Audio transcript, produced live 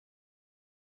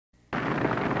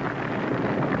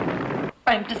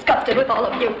I'm disgusted with all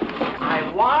of you.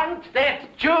 I want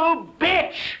that Jew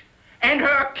bitch and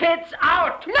her kids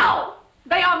out. No!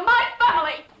 They are my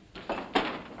family!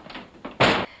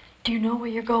 Do you know where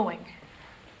you're going?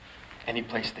 Any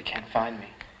place they can't find me.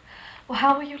 Well,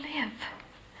 how will you live?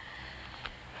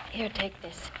 Here, take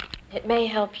this. It may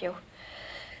help you.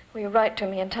 Will you write to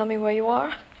me and tell me where you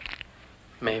are?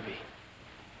 Maybe.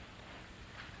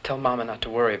 Tell Mama not to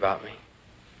worry about me.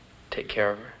 Take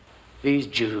care of her. These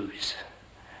Jews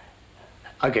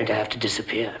are going to have to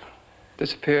disappear.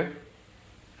 Disappear?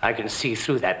 I can see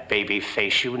through that baby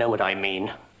face. You know what I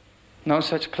mean. No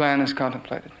such plan is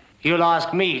contemplated. You'll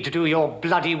ask me to do your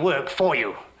bloody work for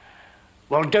you.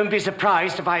 Well, don't be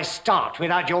surprised if I start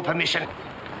without your permission.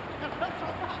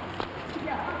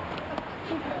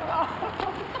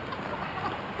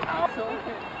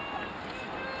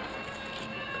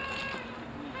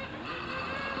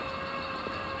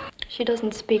 She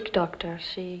doesn't speak, Doctor.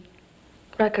 She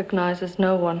recognizes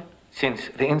no one. Since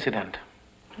the incident?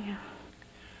 Yeah.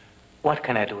 What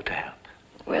can I do to help?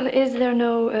 Well, is there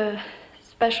no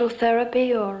special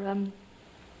therapy or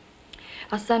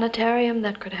a sanitarium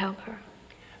that could help her?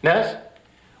 Nurse,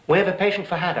 we have a patient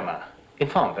for Hadamar.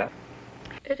 Inform them.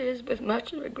 It is with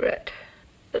much regret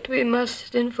that we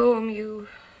must inform you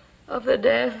of the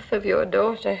death of your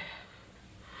daughter,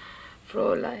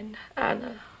 Fräulein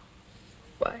Anna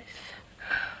Weiss.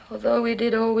 Although we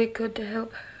did all we could to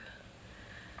help her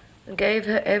and gave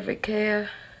her every care,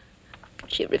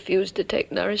 she refused to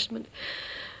take nourishment,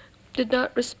 did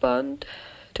not respond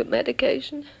to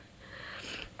medication,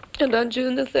 and on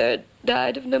June the 3rd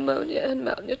died of pneumonia and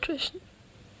malnutrition.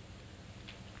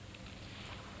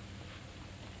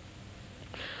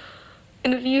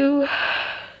 In view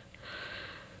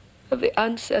of the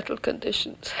unsettled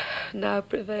conditions now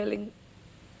prevailing,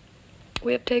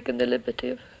 we have taken the liberty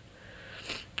of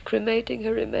cremating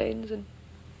her remains and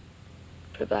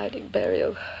providing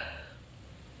burial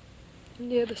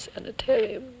near the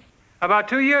sanitarium. About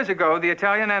 2 years ago, the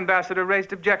Italian ambassador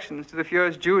raised objections to the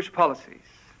Fuhrer's Jewish policies.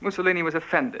 Mussolini was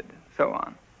offended, so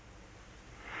on.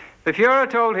 The Fuhrer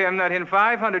told him that in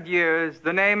 500 years,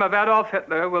 the name of Adolf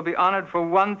Hitler will be honored for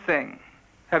one thing,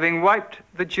 having wiped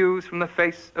the Jews from the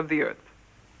face of the earth.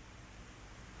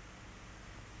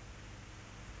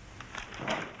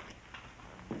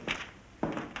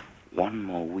 One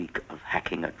more week of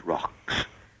hacking at rocks,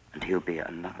 and he'll be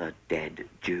another dead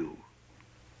Jew.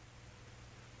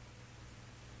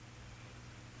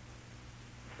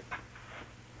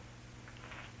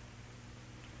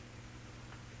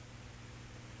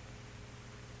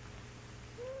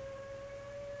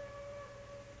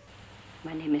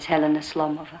 My name is Helena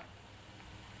Slomova.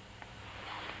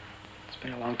 It's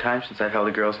been a long time since I held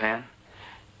a girl's hand.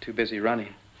 Too busy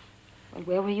running. Well,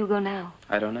 where will you go now?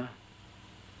 I don't know.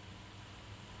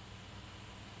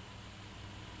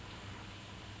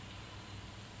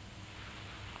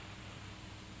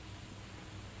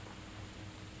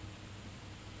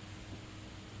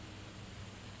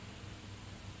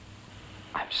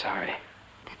 I'm sorry.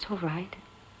 That's all right.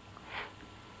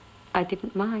 I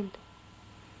didn't mind.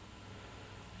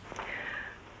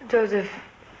 Joseph,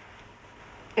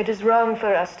 it is wrong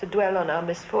for us to dwell on our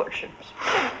misfortunes.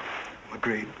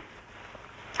 Agreed.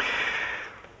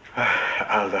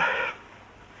 I'll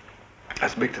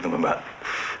speak to them about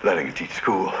letting you teach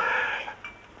school.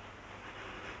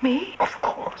 Me? Of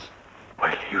course.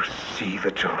 Well, you see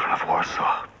the children of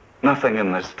Warsaw. Nothing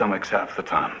in their stomachs half the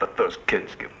time, but those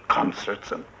kids give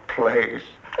concerts and plays.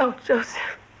 Oh, Joseph,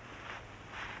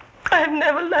 I have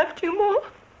never loved you more.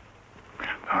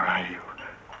 Nor I you.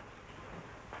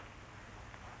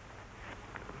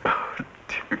 Oh,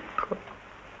 dear God.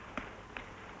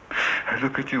 I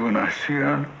look at you and I see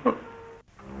Anna.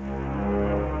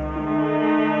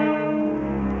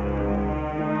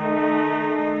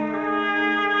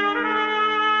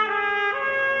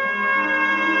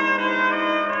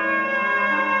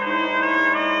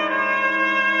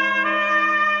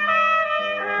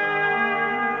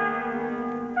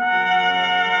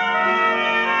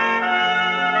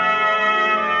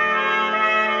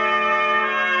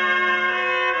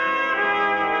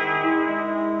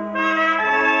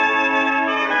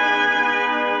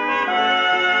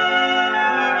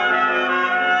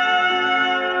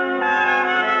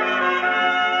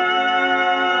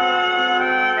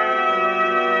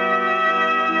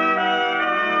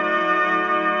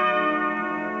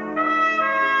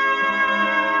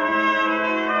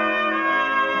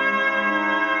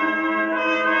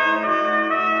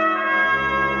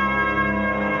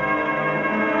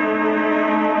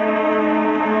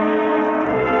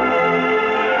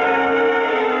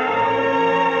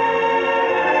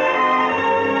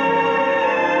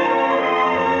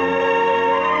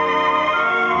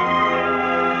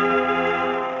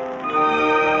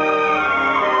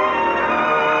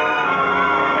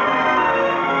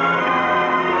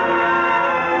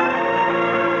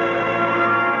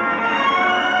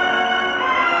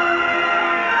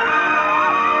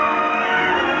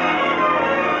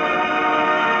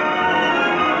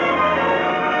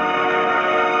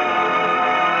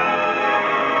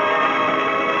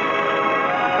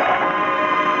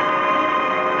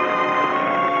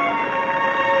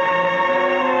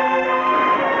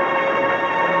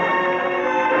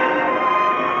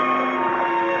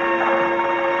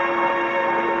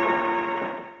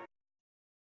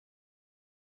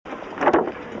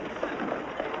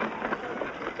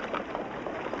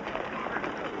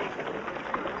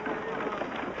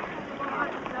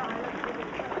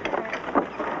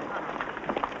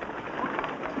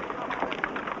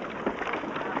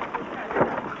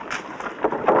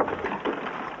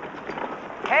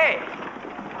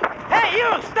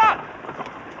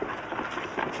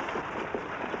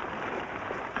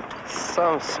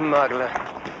 Some smuggler.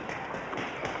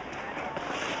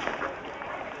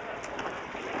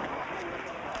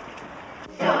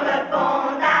 Sur le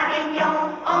pont d'Avignon,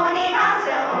 on y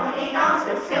danse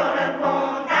sur le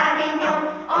pont d'Avignon,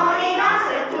 on y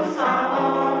danse tous en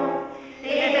rond.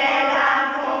 Les belles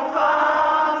âmes font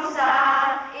comme ça,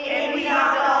 et puis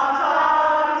encore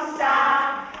comme ça.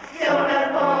 Sur le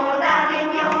pont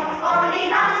d'Avignon, on y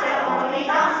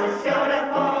danse sur le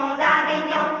pont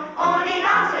d'Avignon, on y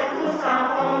danse tous en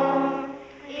rond.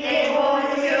 Les beaux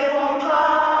yeux font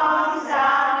comme ça,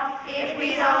 et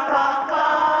puis encore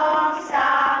comme ça.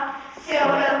 Sur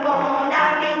le pont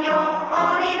d'Avignon,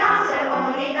 on y danse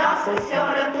sur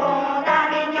le pont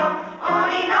d'Avignon, on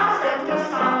y danse tous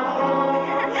en rond.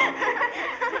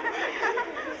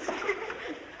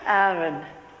 Aaron,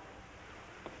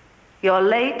 you're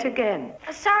late again.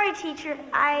 Sorry, teacher.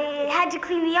 I had to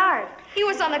clean the yard. He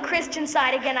was on the Christian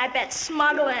side again, I bet,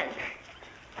 smuggling.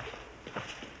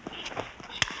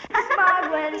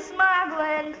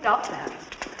 Smuggling. Stop that.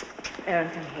 Aaron,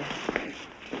 come here.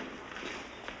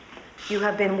 You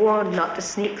have been warned not to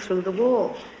sneak through the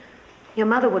wall. Your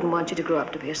mother wouldn't want you to grow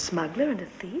up to be a smuggler and a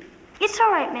thief. It's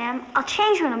all right, ma'am. I'll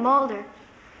change when I'm older.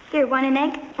 Here, want an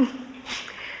egg?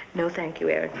 No, thank you,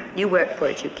 Aaron. You work for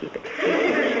it, you keep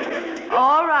it.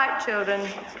 All right, children.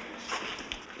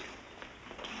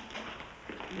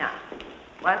 Now,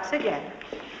 once again,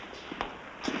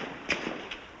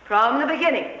 from the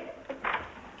beginning.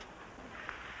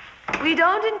 We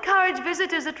don't encourage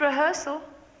visitors at rehearsal.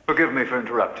 Forgive me for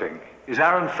interrupting. Is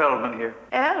Aaron Feldman here?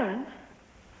 Aaron?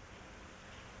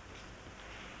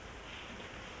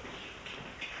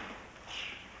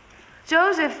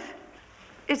 Joseph,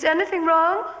 is anything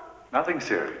wrong? Nothing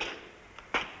serious.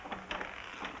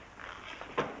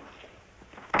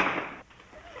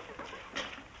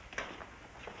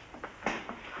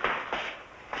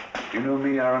 You know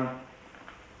me, Aaron?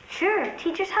 Sure,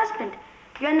 teacher's husband.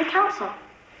 You're in the council.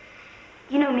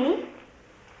 You know me?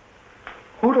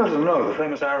 Who doesn't know the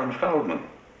famous Aaron Feldman?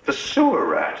 The sewer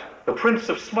rat, the prince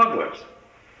of smugglers.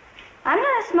 I'm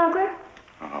not a smuggler.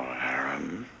 Oh,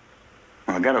 Aaron.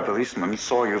 Well, the ghetto policeman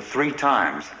saw you 3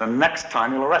 times. The next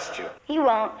time he'll arrest you. He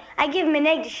won't. I give him an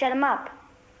egg to shut him up.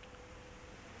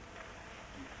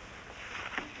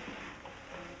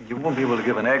 You won't be able to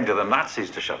give an egg to the Nazis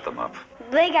to shut them up.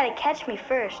 They gotta catch me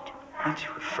first. Aren't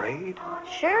you afraid?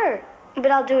 Sure,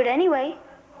 but I'll do it anyway.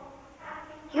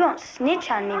 You won't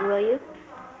snitch on me, will you?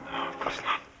 No, of course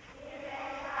not.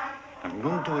 And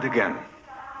we'll do it again.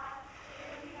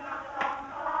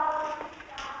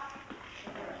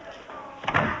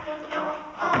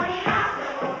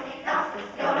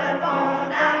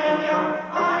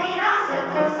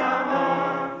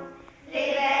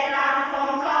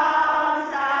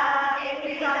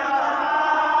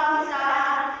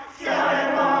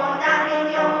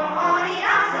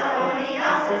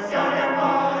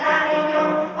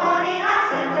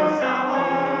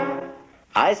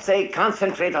 I say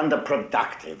concentrate on the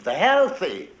productive, the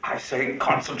healthy. I say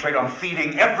concentrate on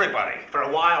feeding everybody. For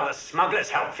a while, the smugglers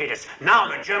helped feed us. Now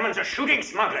the Germans are shooting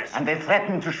smugglers. And they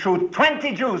threaten to shoot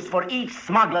 20 Jews for each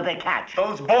smuggler they catch.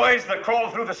 Those boys that crawl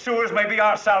through the sewers may be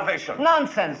our salvation.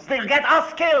 Nonsense. They'll get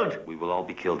us killed. We will all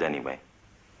be killed anyway.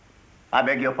 I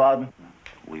beg your pardon?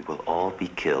 We will all be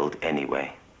killed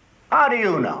anyway. How do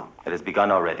you know? It has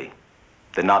begun already.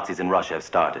 The Nazis in Russia have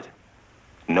started.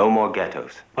 No more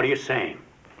ghettos. What are you saying?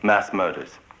 Mass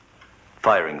murders.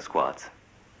 Firing squads.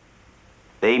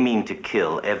 They mean to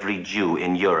kill every Jew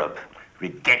in Europe.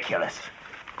 Ridiculous.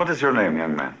 What is your name,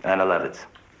 young man? Anna Levitz.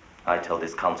 I tell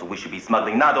this council we should be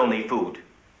smuggling not only food,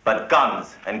 but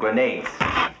guns and grenades.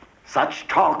 Such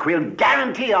talk will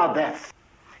guarantee our deaths.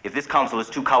 If this council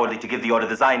is too cowardly to give the order,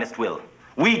 the Zionists will.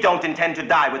 We don't intend to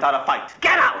die without a fight.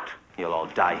 Get out! You'll all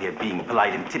die here being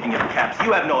polite and tipping your caps.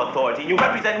 You have no authority. You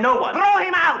represent no one. Throw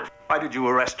him out! Why did you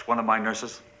arrest one of my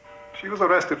nurses? She was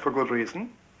arrested for good reason.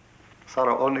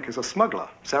 Sarah Olnick is a smuggler.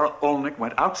 Sarah Olnick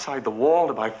went outside the wall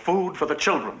to buy food for the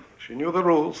children. She knew the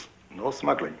rules. No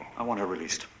smuggling. I want her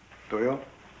released. Do you?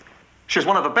 She's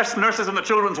one of the best nurses in the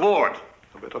children's ward.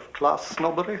 A bit of class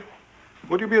snobbery.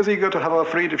 Would you be as eager to have her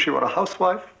freed if she were a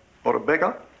housewife or a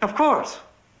beggar? Of course.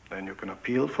 Then you can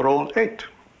appeal for all 8.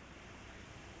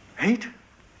 8?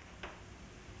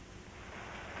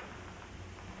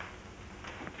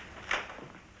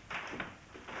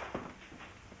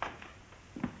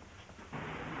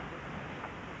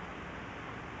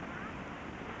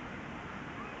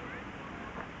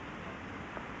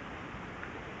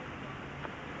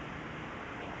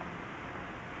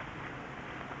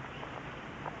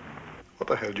 What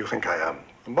the hell do you think I am?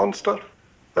 A monster?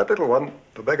 That little one,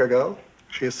 the beggar girl,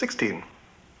 she is 16.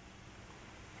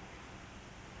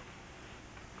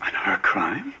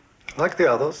 Like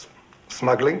the others,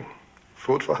 smuggling,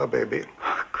 food for her baby.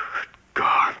 Oh, good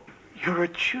God. You're a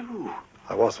Jew.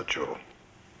 I was a Jew.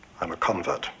 I'm a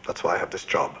convert. That's why I have this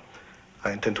job.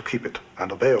 I intend to keep it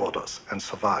and obey orders and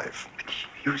survive.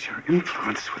 Use your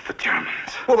influence with the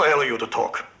Germans. Who the hell are you to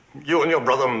talk? You and your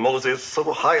brother Moses, so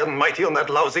high and mighty on that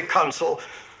lousy council.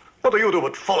 What do you do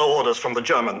but follow orders from the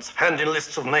Germans, hand in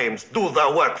lists of names, do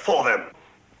their work for them?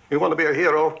 You want to be a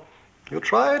hero? You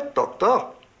try it, Doctor.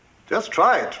 Just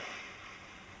try it.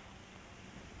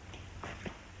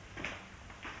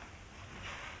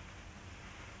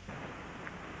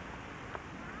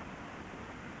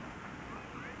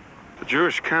 The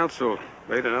Jewish Council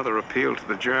made another appeal to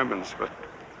the Germans, but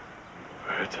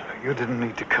you didn't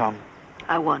need to come.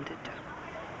 I wanted to.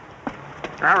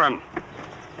 Aaron!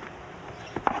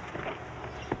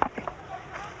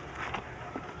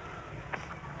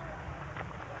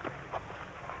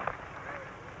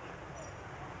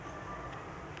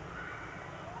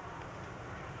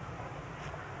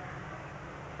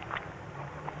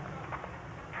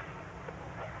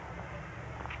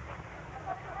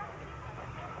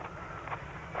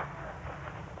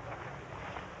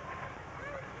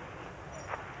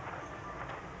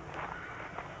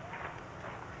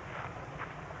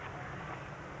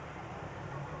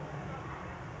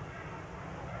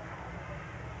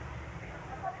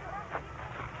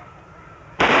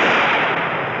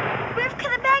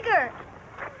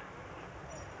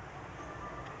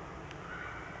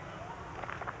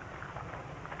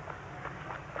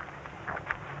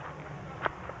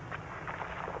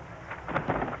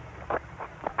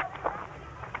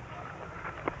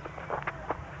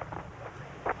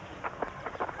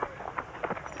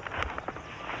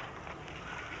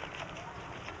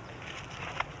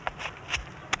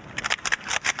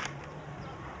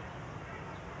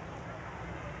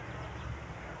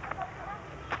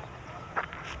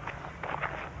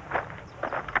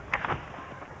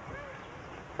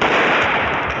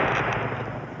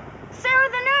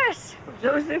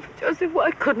 Joseph,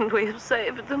 why couldn't we have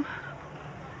saved them?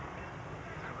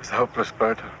 It was hopeless,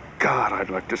 Berta. God, I'd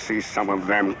like to see some of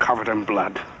them covered in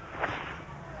blood.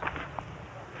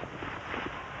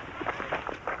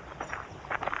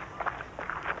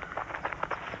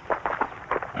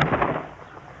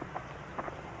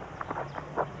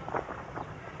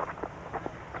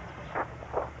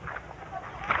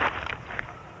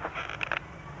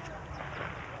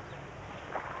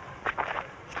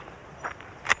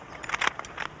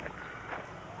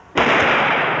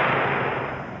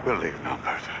 We'll leave now,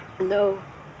 Berta. No.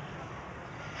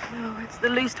 No, it's the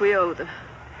least we owe them.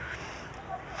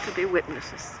 To be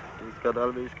witnesses. Can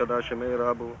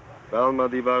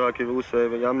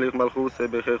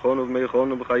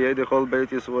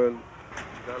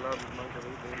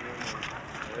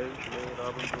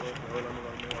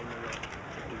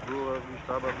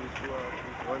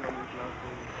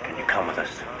you come with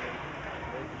us?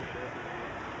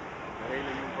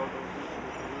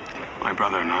 My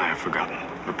brother and I have forgotten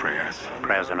the prayers.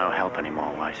 Prayers are no help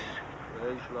anymore, Weiss.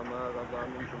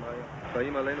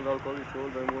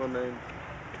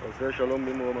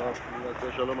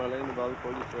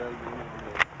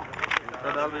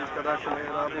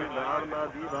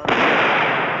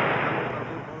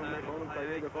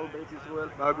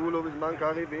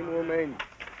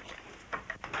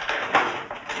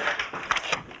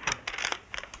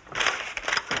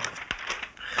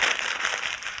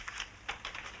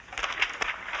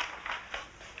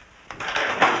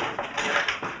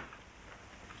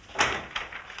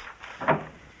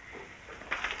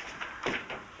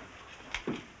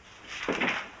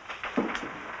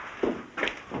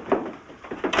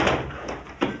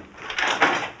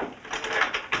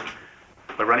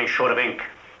 We're running short of ink.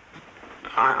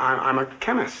 I'm a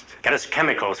chemist. Get us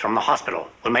chemicals from the hospital.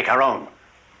 We'll make our own.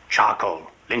 Charcoal,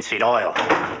 linseed oil.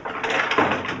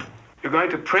 You're going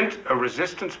to print a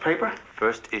resistance paper?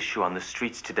 First issue on the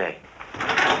streets today.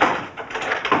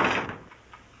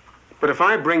 But if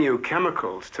I bring you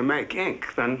chemicals to make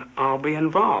ink, then I'll be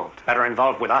involved. Better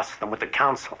involved with us than with the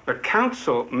council. The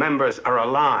council members are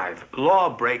alive.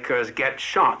 Lawbreakers get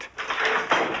shot.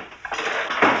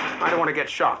 I don't want to get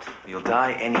shot. You'll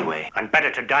die anyway. And better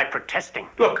to die protesting.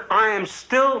 Look, I am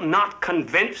still not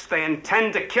convinced they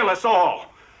intend to kill us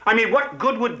all. I mean, what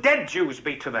good would dead Jews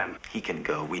be to them? He can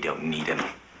go. We don't need him.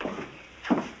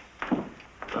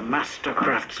 The master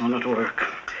craftsman at work.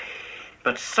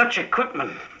 But such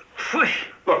equipment. Phew.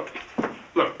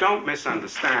 Look, don't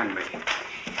misunderstand me.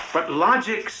 But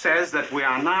logic says that we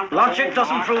are not... Logic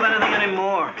doesn't prove anything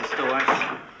anymore, Mr.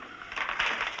 Weiss.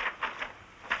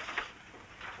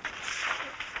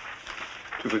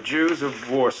 To the Jews of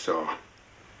Warsaw,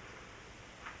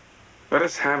 Let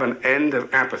us have an end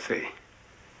of apathy.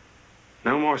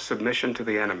 No more submission to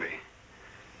the enemy.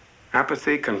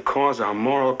 Apathy can cause our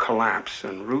moral collapse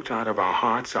and root out of our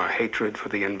hearts our hatred for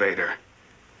the invader.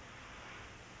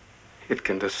 It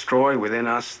can destroy within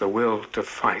us the will to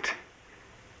fight.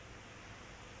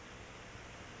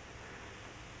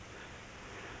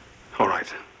 All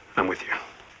right, I'm with you.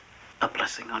 A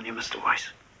blessing on you, Mr. Weiss.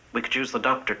 We could use the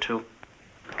doctor, too.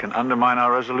 It can undermine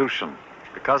our resolution.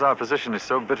 Because our position is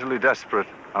so bitterly desperate,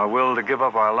 our will to give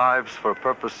up our lives for a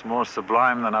purpose more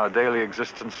sublime than our daily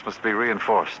existence must be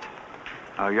reinforced.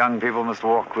 Our young people must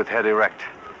walk with head erect.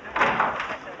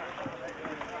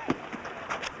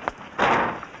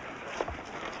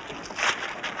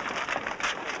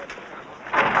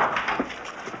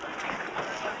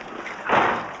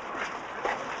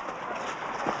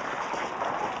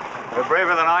 You're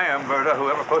braver than I am, Berta,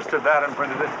 whoever posted that and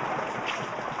printed it.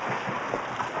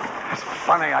 It's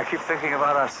funny, I keep thinking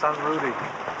about our son, Rudy.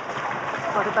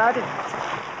 What about him?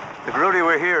 If Rudy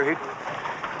were here,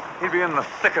 he'd be in the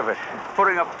thick of it,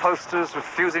 putting up posters,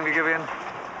 refusing to give in.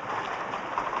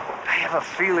 I have a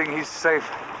feeling he's safe.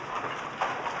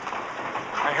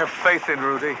 I have faith in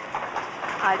Rudy.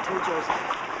 I too,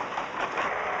 Joseph.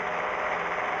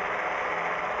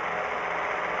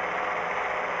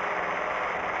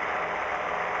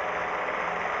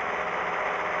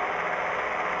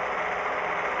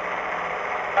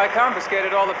 I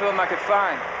confiscated all the film I could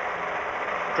find.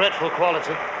 Dreadful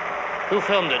quality. Who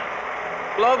filmed it?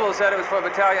 Global said it was for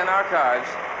battalion archives.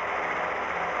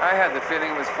 I had the feeling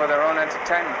it was for their own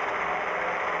entertainment.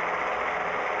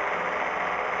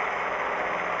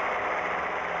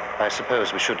 I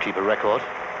suppose we should keep a record.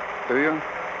 Do you?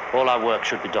 All our work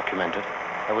should be documented.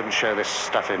 I wouldn't show this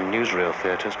stuff in newsreel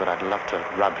theaters, but I'd love to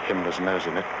rub Himmler's nose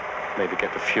in it. Maybe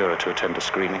get the Fuhrer to attend a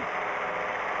screening.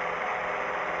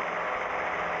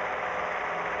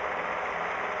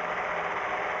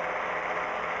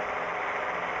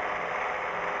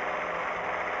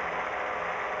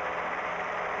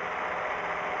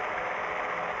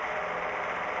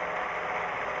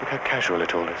 Look how casual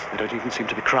it all is. They don't even seem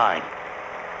to be crying.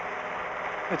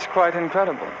 It's quite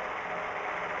incredible.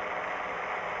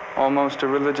 Almost a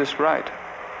religious rite.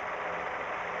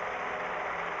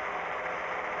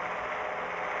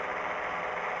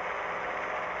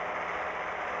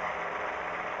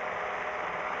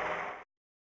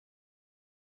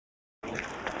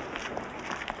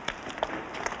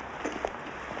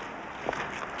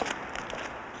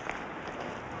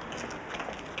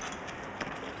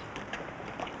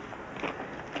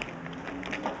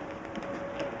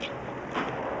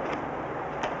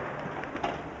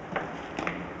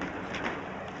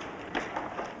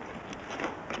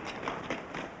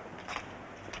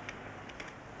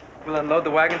 We'll unload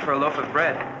the wagon for a loaf of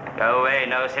bread. Go away.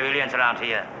 No civilians around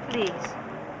here. Please.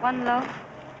 One loaf.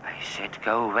 I said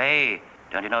go away.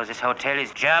 Don't you know this hotel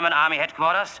is German Army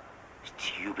headquarters?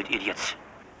 Stupid idiots.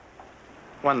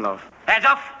 One loaf. Hands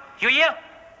off! You hear?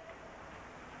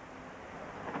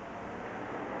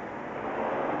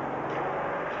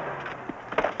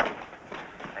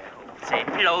 Say,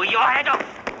 blow your head off!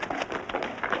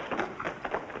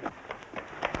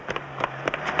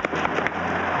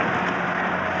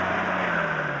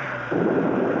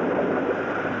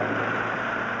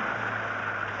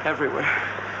 Everywhere.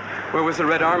 Where was the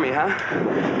Red Army, huh?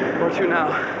 Where to now?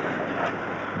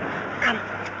 Come.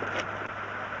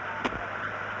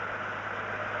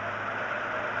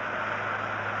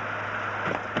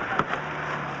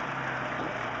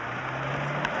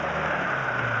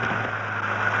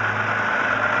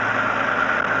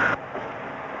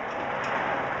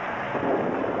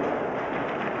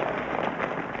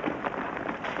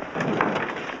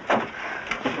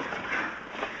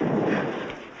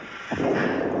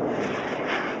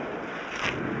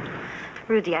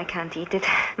 Rudy, I can't eat it.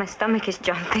 My stomach is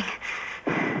jumping.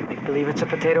 Make believe it's a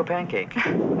potato pancake.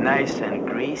 Nice and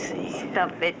greasy.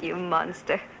 Stop it, you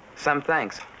monster. Some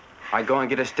thanks. I go and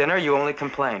get us dinner, you only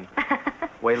complain.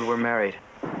 Wait till we're married.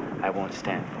 I won't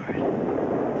stand for it.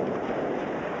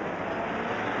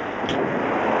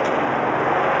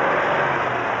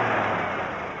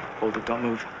 Hold it, don't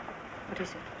move. What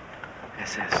is it?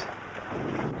 SS.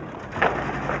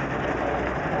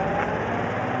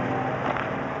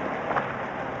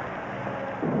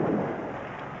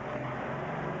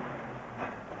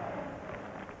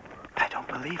 I don't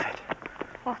believe it.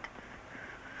 What?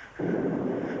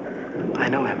 I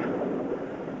know him.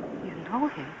 You know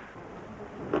him?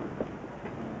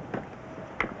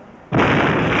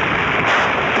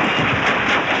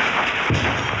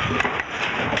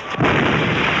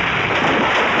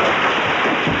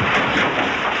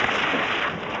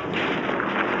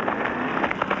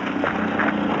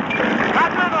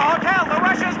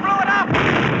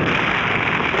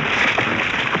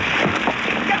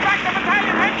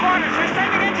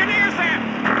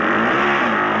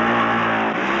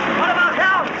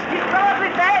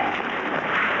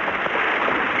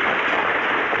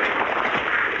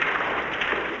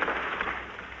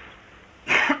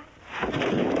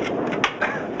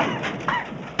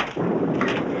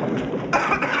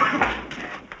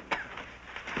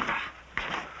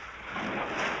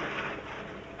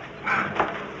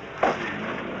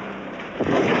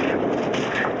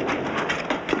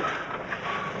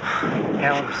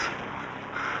 Helms.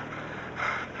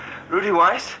 Rudy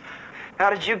Weiss? How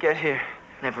did you get here?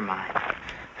 Never mind.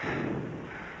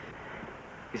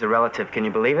 He's a relative, can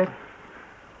you believe it?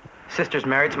 Sister's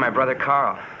married to my brother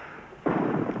Carl.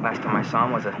 Last time I saw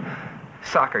him was a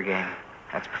soccer game.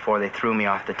 That's before they threw me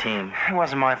off the team. It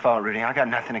wasn't my fault, Rudy. I got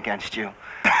nothing against you.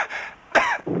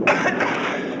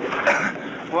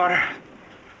 Water.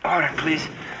 Water, please.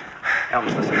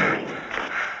 Helms, listen to me.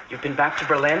 You've been back to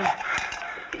Berlin?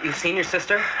 You've seen your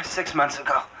sister? 6 months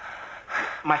ago.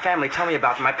 My family, tell me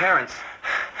about them. My parents.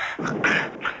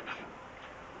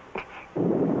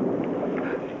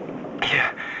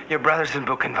 Your brother's in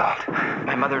Buchenwald.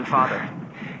 My mother and father.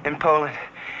 In Poland.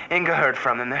 Inga heard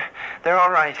from them. They're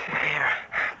all right. Here.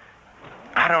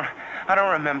 I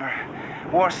don't remember.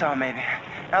 Warsaw, maybe.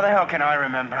 How the hell can I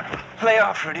remember? Lay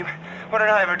off, Rudy. What did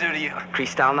I ever do to you?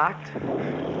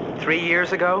 Kristallnacht? 3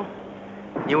 years ago?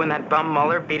 You and that bum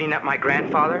Muller beating up my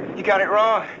grandfather? You got it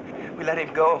wrong. We let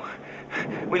him go.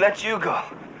 We let you go.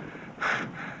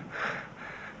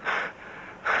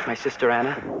 My sister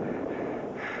Anna?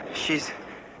 She's...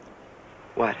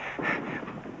 What?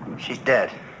 She's dead.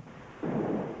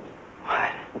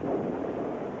 What?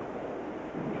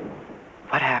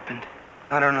 What happened?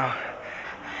 I don't know.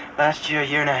 Last year, a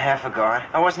year and a half ago,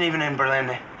 I wasn't even in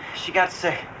Berlin. She got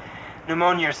sick.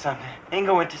 Pneumonia or something.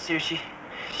 Inga went to see her. She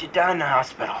died in the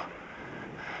hospital.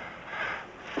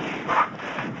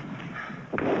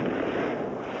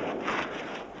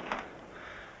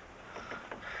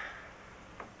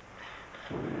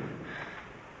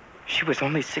 She was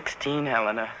only 16,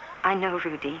 Helena. I know,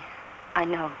 Rudy. I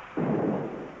know.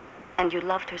 And you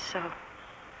loved her so.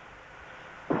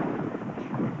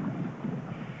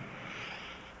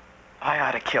 I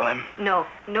ought to kill him. No,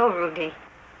 Rudy.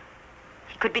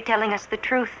 He could be telling us the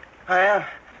truth. I am.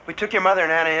 We took your mother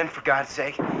and Anna in, for God's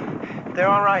sake. They're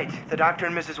all right. The doctor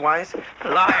and Mrs. Weiss.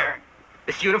 Liar!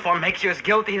 This uniform makes you as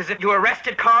guilty as if you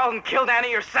arrested Carl and killed Anna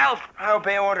yourself. I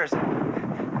obey orders.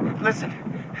 Listen.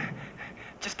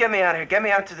 Just get me out of here. Get me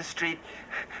out to the street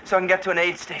so I can get to an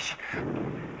aid station.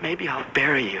 Maybe I'll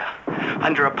bury you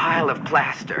under a pile of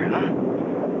plaster, huh?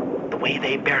 The way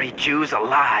they bury Jews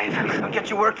alive. I'll get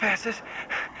you work passes.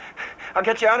 I'll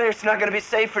get you out of here. It's not going to be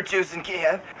safe for Jews in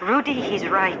Kiev. Rudy, he's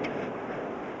right.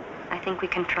 I think we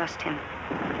can trust him.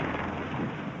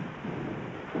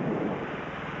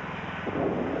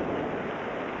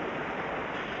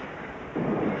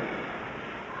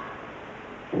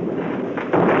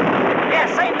 Yeah,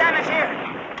 same damage here.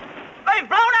 They've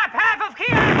blown up half of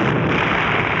Kiev!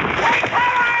 Take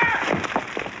cover!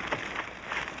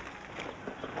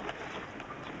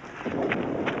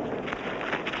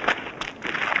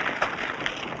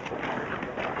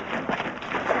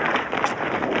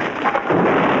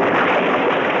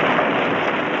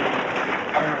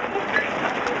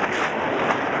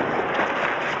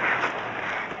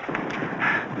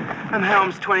 I'm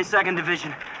Helms, 22nd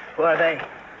Division. Who are they?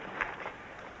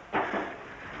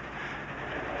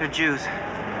 They're Jews.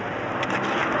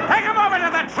 Take them over to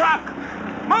the truck!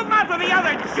 Move them out with the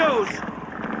other Jews!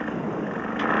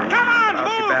 Come on, You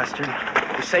move! bastard.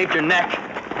 You saved your neck.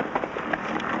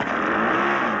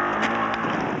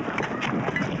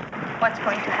 What's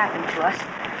going to happen to us?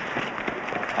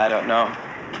 I don't know.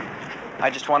 I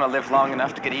just want to live long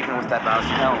enough to get even with that lousy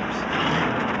Helms.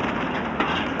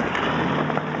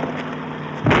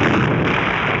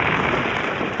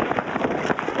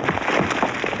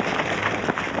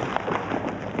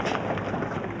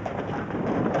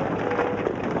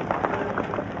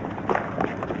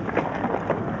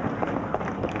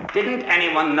 Didn't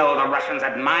anyone know the Russians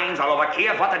had mines all over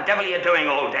Kiev? What the devil are you doing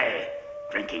all day?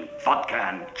 Drinking vodka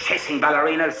and chasing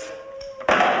ballerinas?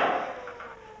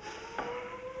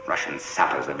 Russian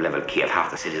sappers have leveled Kiev.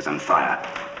 Half the city's on fire.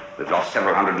 We've lost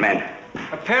several hundred men.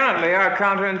 Apparently, our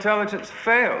counterintelligence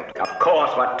failed. Of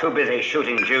course, we're too busy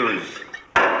shooting Jews.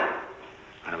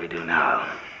 What do we do now?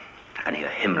 I can hear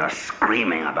Himmler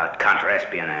screaming about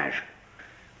counter-espionage.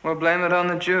 We'll blame it on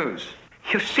the Jews.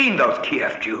 You've seen those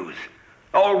Kiev Jews.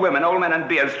 Old women, old men, and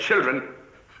beards, children.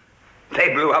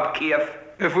 They blew up Kiev.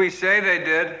 If we say they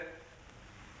did,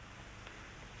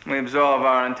 we absolve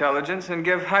our intelligence and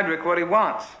give Heydrich what he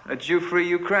wants, a Jew-free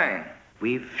Ukraine.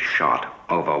 We've shot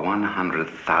over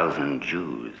 100,000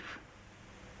 Jews.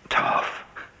 Tough.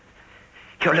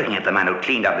 You're looking at the man who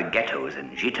cleaned up the ghettos in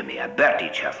Zhytomyr,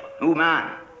 Berdichev. Oh,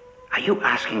 man, are you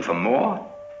asking for more?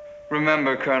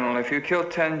 Remember, Colonel, if you kill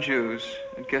 10 Jews,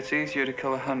 it gets easier to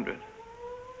kill 100.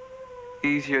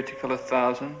 Easier to kill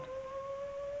 1,000,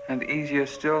 and easier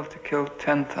still to kill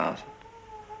 10,000.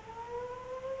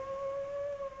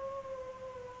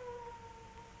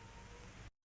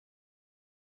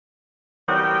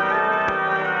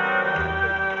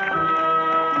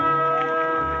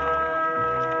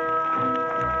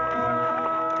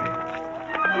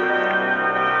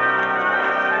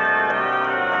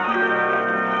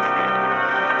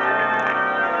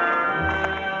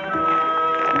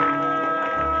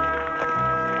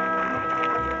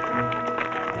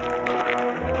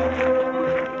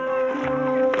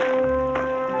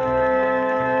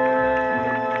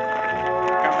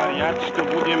 рад, что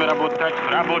будем работать в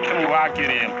рабочем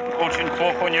лагере. Очень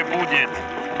плохо не будет.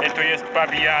 Это есть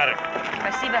павиар.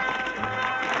 Спасибо.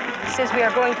 He says we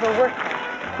are going to a work camp.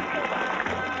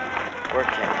 Work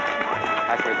camp.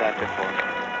 I've heard that before.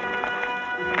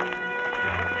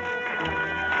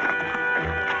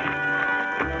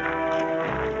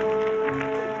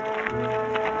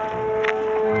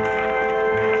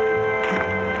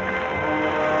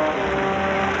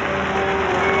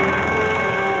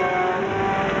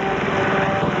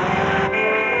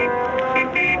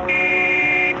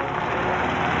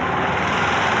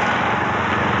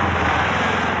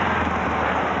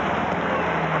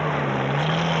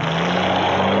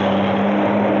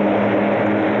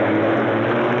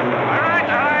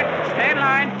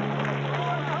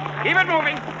 Keep it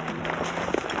moving.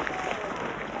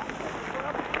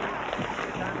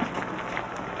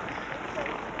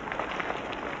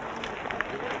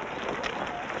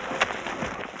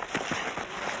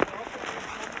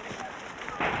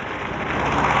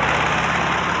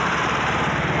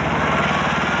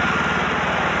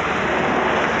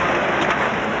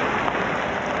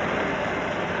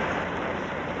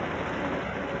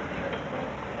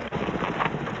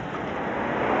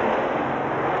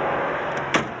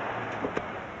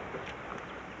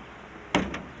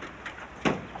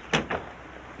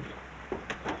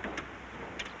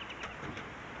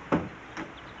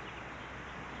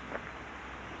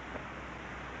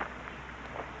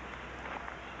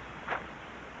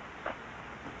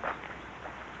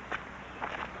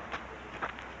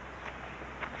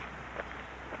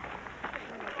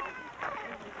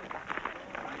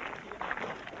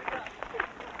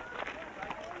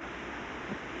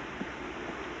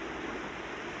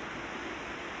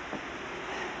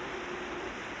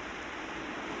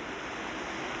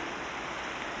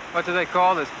 What do they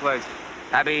call this place?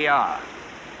 Pavillard.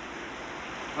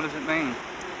 What does it mean?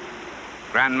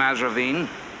 Grandma's Ravine.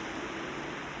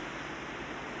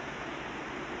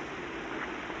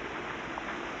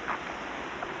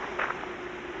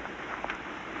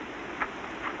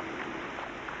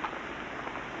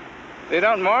 They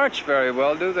don't march very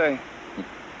well, do they?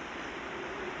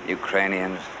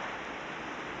 Ukrainians.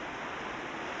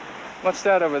 What's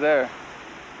that over there?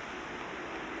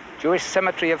 Jewish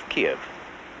cemetery of Kiev.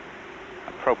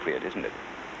 Appropriate, isn't it?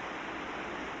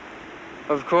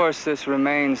 Of course, this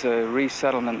remains a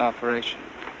resettlement operation.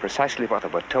 Precisely what they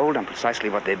were told and precisely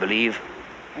what they believe.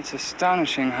 It's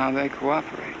astonishing how they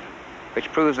cooperate.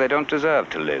 Which proves they don't deserve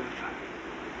to live.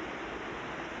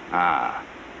 Ah.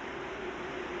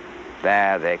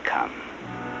 There they come.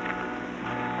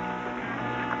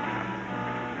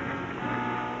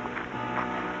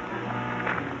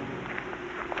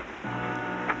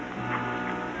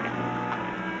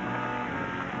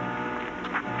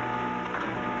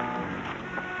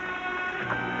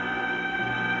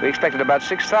 We expected about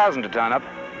 6,000 to turn up.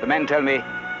 The men tell me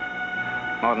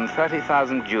more than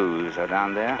 30,000 Jews are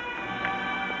down there.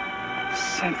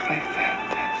 Simply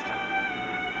fantastic.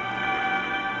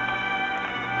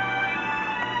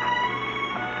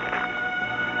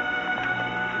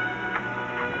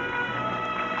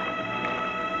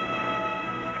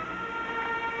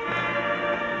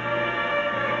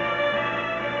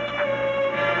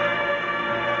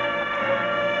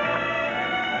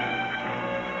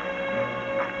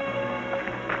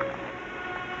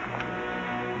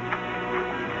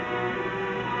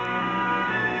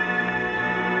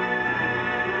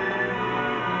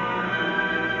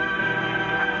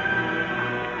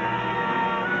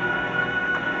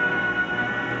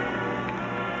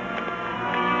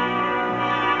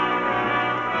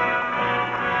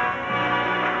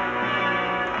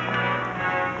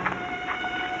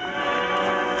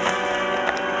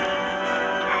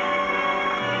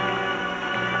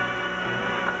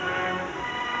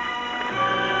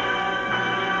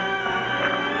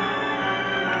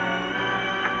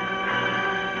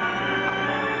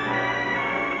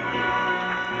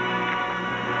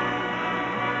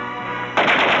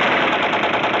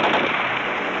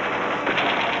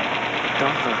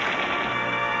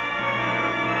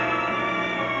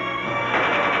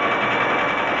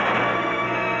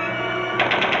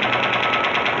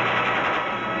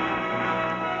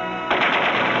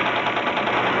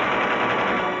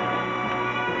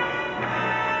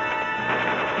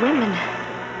 Women.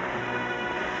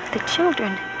 The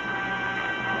children.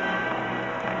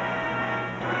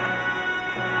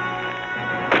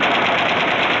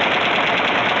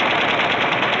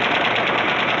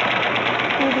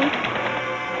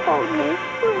 Hold me.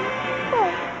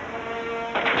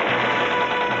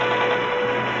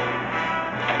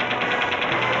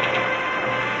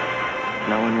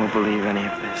 No one will believe any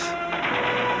of this.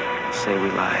 They'll say we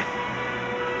lied.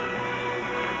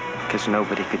 Because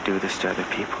nobody could do this to other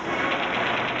people.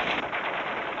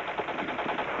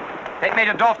 Take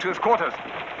Major Dolph to his quarters.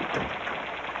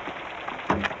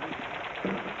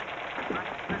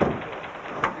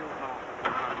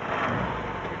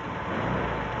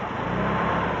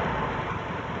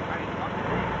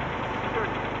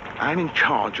 I'm in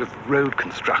charge of road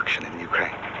construction in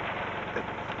Ukraine.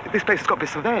 This place has got to be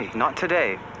surveyed. Not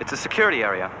today. It's a security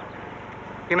area.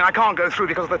 You mean I can't go through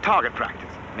because of the target practice?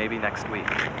 Maybe next week.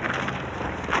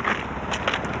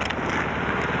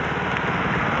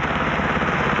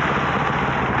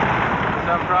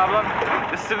 Some problem?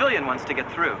 The civilian wants to get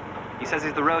through. He says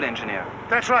he's the road engineer.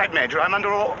 That's right, Major. I'm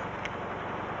under all...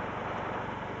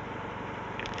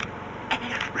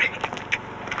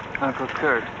 Uncle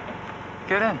Kurt.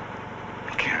 Get in.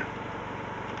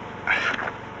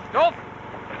 Dolph!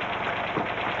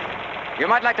 You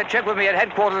might like to check with me at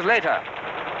headquarters later.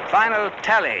 Final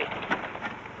tally.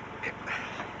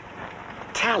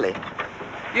 Tally?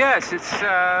 Yes, it's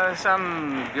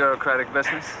some bureaucratic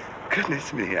business.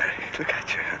 Goodness me, Eric. Look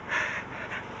at you.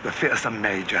 The fearsome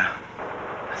Major.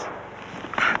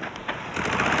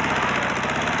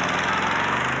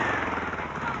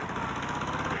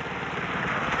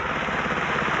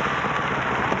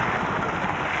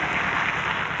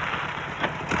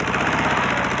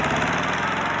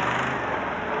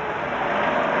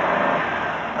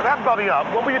 That body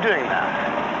up, what were you doing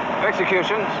there?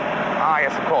 Executions. Ah,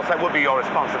 yes, of course. That would be your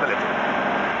responsibility.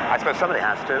 I suppose somebody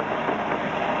has to.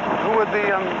 Who were the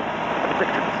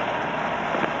victims?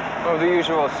 Oh, the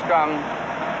usual scum,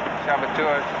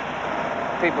 saboteurs,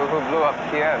 people who blew up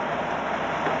Kiev.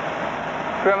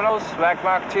 Criminals, black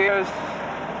marketeers,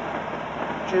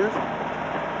 Jews.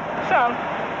 Some.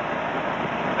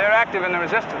 They're active in the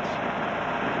resistance.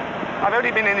 I've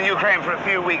only been in the Ukraine for a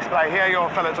few weeks, but I hear your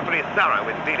fellows are pretty thorough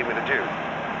with dealing with the Jews.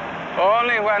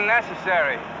 Only when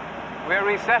necessary. We're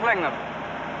resettling them.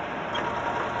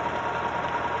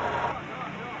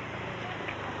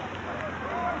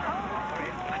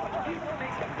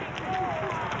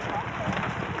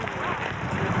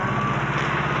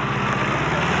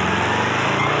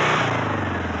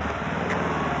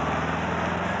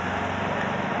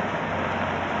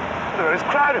 It's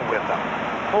crowded with them.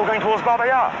 All going towards Baba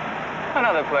Yar. And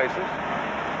other places.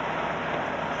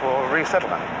 For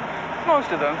resettlement.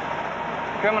 Most of them.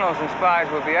 Criminals and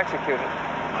spies will be executed.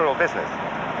 Cruel business.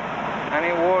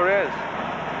 Any war is.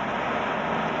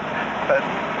 But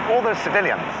all those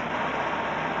civilians.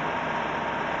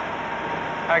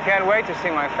 I can't wait to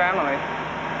see my family.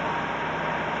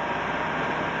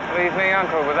 Believe me,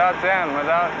 Uncle, without them,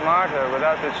 without Marta,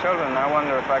 without the children, I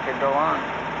wonder if I could go on.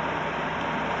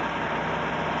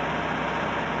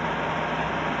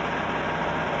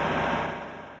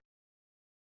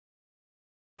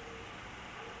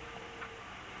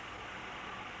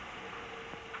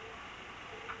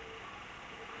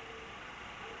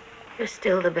 You're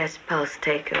still the best pulse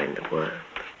taker in the world.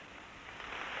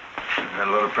 Had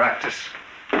a lot of practice.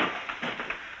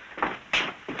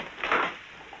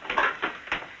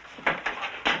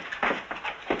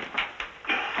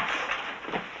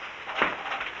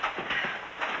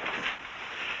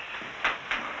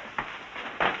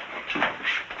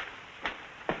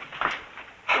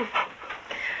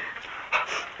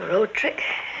 Your old trick,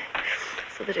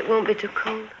 so that it won't be too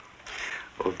cold.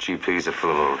 Old GPs are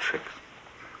full of old tricks.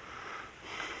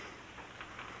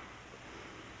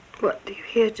 What do you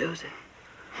hear, Joseph?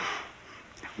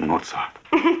 Mozart.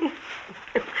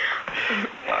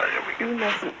 You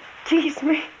mustn't tease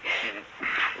me.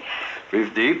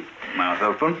 Breathe deep, mouth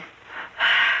open.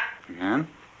 Again.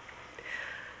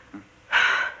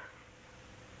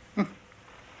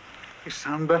 You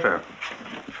sound better.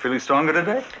 You feeling stronger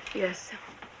today? Yes.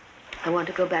 I want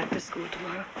to go back to school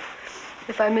tomorrow.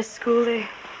 If I miss school, they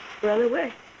run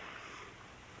away.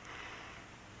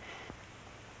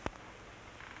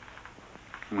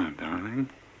 My darling,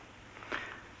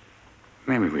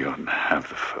 maybe we oughtn't to have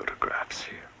the photographs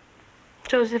here.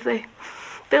 Joseph, they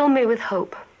fill me with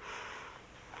hope.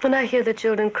 When I hear the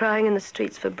children crying in the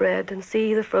streets for bread and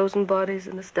see the frozen bodies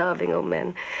and the starving old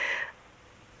men,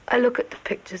 I look at the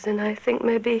pictures and I think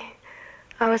maybe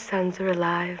our sons are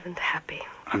alive and happy.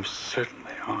 I'm certain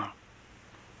they are.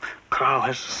 Carl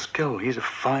has a skill. He's a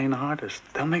fine artist.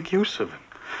 They'll make use of him.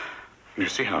 You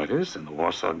see how it is in the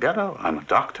Warsaw Ghetto. I'm a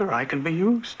doctor. I can be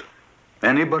used.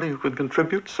 Anybody who can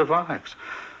contribute survives.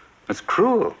 It's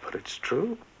cruel, but it's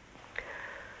true.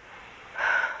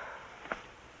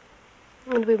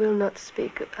 And we will not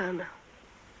speak of Anna.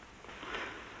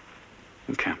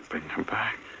 You can't bring her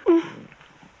back.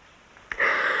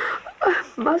 I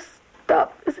must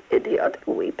stop this idiotic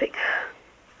weeping.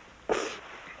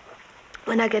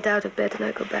 When I get out of bed and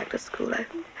I go back to school, I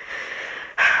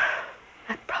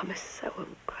promise I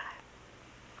won't cry.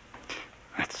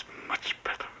 That's much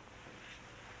better.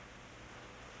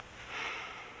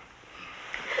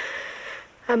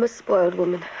 I'm a spoiled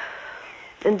woman,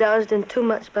 indulged in too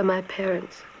much by my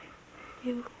parents.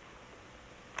 You,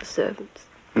 the servants.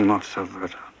 Not so,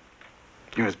 Berta.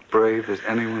 You're as brave as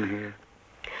anyone here.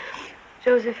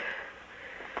 Joseph,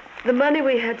 the money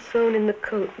we had sewn in the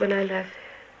coat when I left.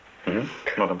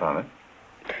 What about it?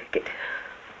 Take it.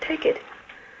 Take it.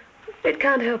 It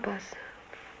can't help us.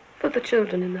 For the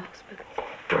children in the hospital.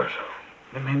 Berta,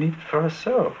 we may need it for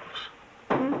ourselves.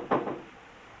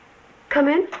 Come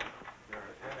in.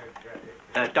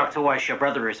 Dr. Weiss, your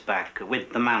brother is back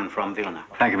with the man from Vilna.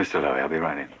 Thank you, Mr. Lowy. I'll be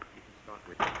right in.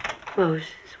 Moses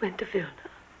went to Vilna.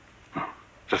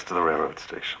 Just to the railroad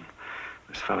station.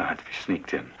 This fellow had to be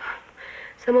sneaked in.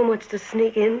 Someone wants to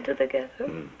sneak into the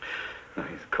ghetto. No,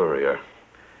 he's a courier.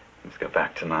 He's got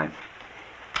back tonight.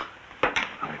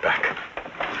 I'll be back.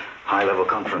 High-level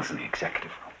conference in the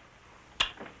executive room.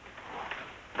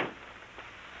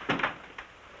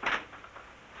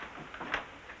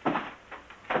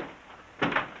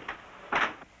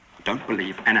 Don't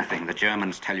believe anything the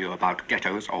Germans tell you about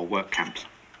ghettos or work camps.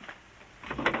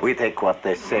 We take what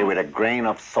they say with a grain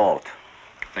of salt.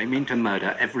 They mean to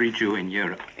murder every Jew in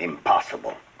Europe.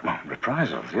 Impossible. Well,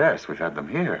 reprisals, yes, we've had them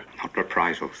here. Not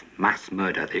reprisals. Mass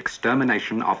murder. The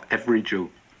extermination of every Jew.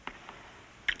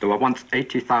 There were once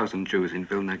 80,000 Jews in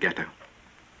Vilna ghetto.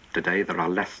 Today there are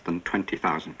less than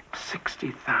 20,000.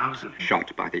 60,000?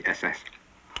 Shot by the SS.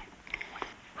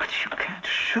 But you can't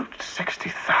shoot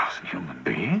 60,000 human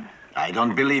beings. I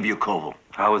don't believe you, Koval.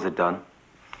 How was it done?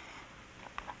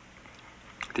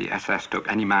 The SS took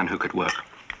any man who could work.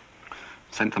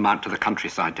 Sent them out to the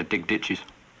countryside to dig ditches.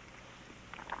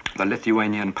 The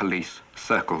Lithuanian police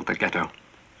circled the ghetto.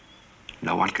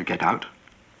 No one could get out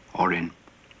or in.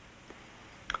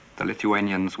 The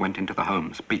Lithuanians went into the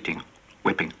homes, beating,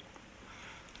 whipping.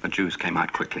 The Jews came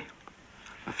out quickly.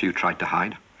 A few tried to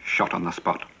hide, shot on the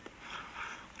spot.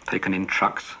 Taken in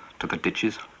trucks to the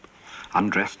ditches,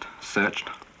 undressed, searched,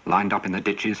 lined up in the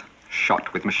ditches,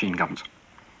 shot with machine guns.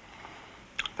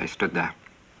 They stood there.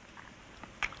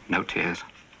 No tears.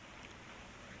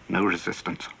 No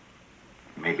resistance.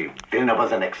 Maybe Vilna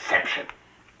was an exception.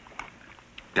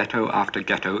 Ghetto after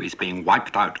ghetto is being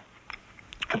wiped out.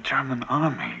 The German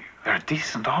army, they're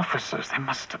decent officers. They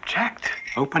must object.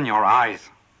 Open your eyes.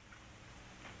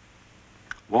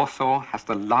 Warsaw has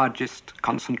the largest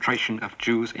concentration of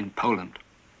Jews in Poland.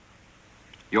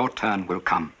 Your turn will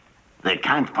come. They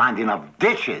can't find enough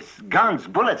ditches, guns,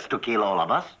 bullets to kill all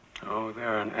of us. Oh,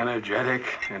 they're an energetic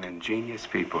and ingenious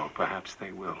people. Perhaps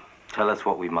they will. Tell us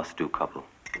what we must do, couple.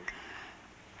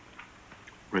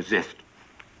 Resist.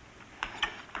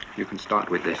 You can start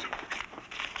with this.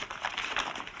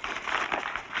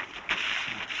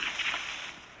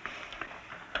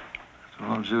 To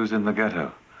all Jews in the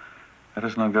ghetto, let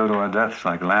us not go to our deaths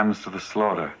like lambs to the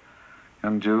slaughter.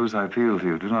 Young Jews, I appeal to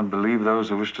you, do not believe those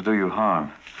who wish to do you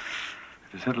harm.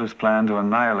 It is Hitler's plan to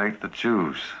annihilate the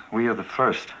Jews. We are the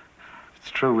first.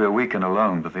 It's true we are weak and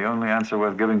alone, but the only answer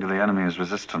worth giving to the enemy is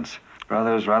resistance.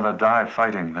 Brothers, rather die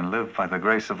fighting than live by the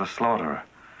grace of the slaughterer.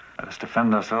 Let us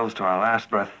defend ourselves to our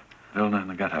last breath, Vilna in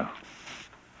the ghetto.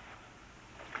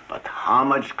 But how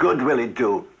much good will it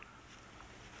do?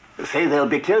 They say they'll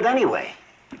be killed anyway.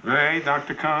 They,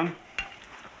 Dr. Kahn?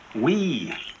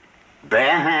 We.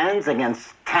 Bare hands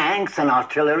against tanks and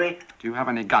artillery. Do you have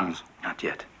any guns? Not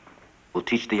yet. We'll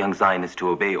teach the young Zionists to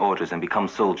obey orders and become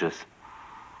soldiers.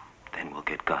 Then we'll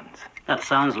get guns. That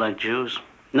sounds like Jews.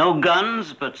 No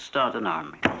guns, but start an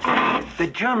army. The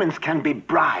Germans can be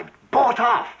bribed, bought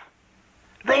off.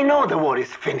 They know the war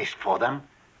is finished for them.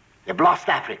 They've lost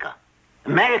Africa.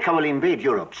 America will invade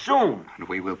Europe soon. And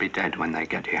we will be dead when they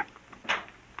get here.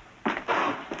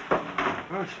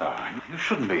 Bertha, you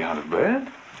shouldn't be out of bed.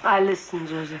 I listen,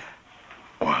 Joseph.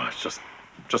 Well, it's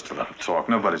just a lot of talk.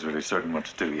 Nobody's really certain what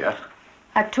to do yet.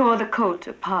 I tore the coat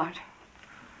apart.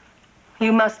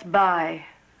 You must buy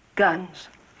guns.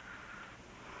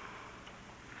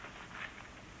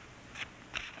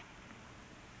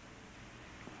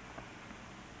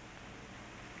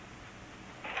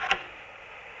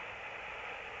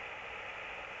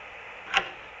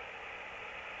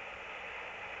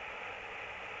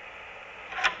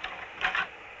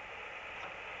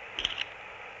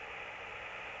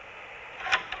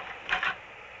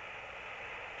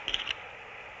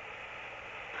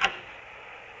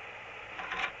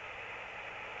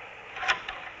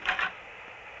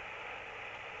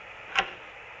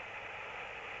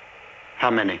 How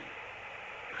many?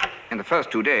 In the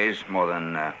first 2 days, more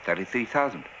than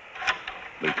 33,000.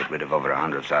 We'll get rid of over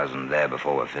 100,000 there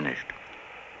before we're finished.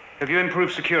 Have you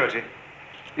improved security?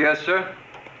 Yes, sir.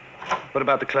 What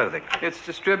about the clothing? It's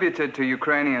distributed to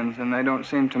Ukrainians, and they don't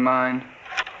seem to mind.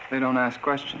 They don't ask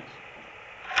questions.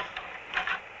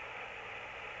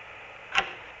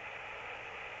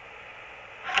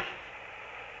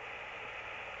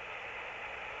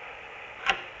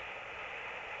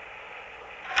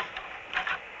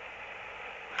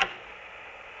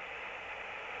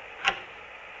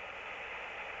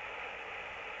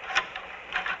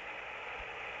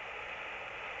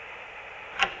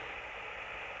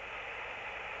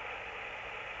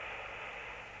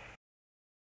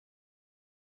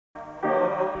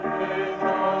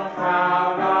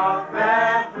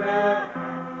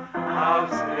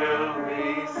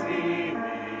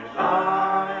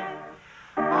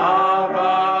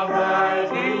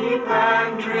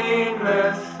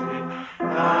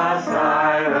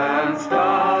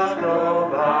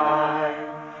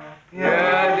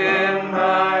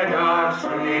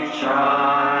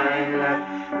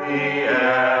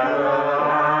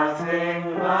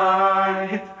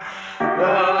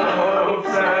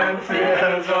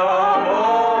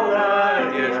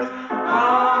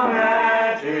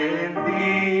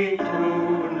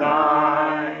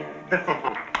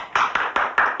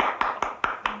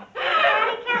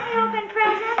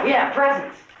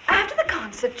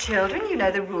 Children, you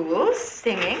know the rules.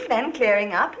 Singing, then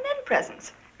clearing up, and then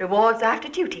presents. Rewards after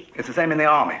duty. It's the same in the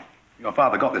army. Your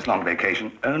father got this long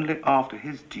vacation only after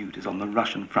his duties on the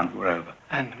Russian front were over.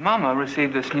 And Mama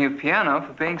received this new piano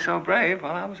for being so brave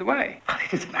while I was away. Oh,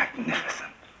 it is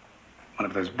magnificent. One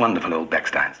of those wonderful old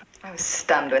Becksteins. I was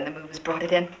stunned when the movers brought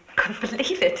it in. Couldn't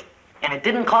believe it. And it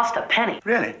didn't cost a penny.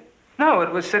 Really? No,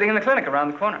 it was sitting in the clinic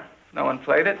around the corner. No one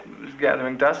played it. It was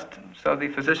gathering dust. So the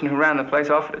physician who ran the place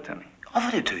offered it to me.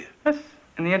 Offered it to you? Yes,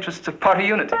 in the interests of party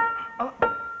unity. Oh,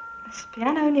 this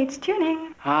piano needs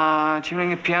tuning.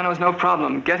 Tuning a piano is no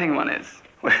problem. Getting one is.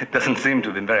 Well, it doesn't seem to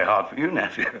have been very hard for you,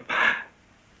 nephew.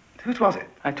 Whose was it?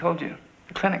 I told you.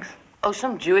 The clinic's. Oh,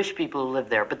 some Jewish people who lived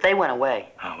there, but they went away.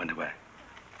 Oh, went away.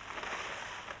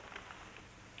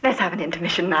 Let's have an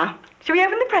intermission now. Shall we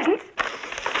open the presents?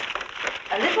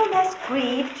 A little less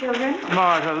greed, children.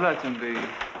 Martha, let them be.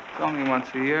 It's only once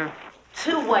a year.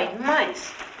 2 white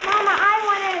mice. Mama, I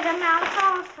wanted a mouse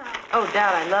also. Oh,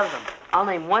 Dad, I love them. I'll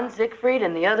name one Siegfried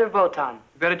and the other Wotan.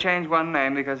 You better change one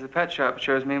name because the pet shop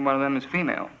assures me one of them is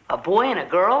female. A boy and a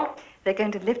girl? They're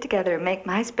going to live together and make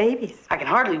nice babies. I can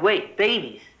hardly wait.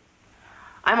 Babies.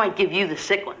 I might give you the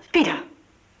sick ones. Peter!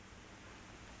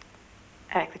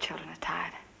 Eric, the children are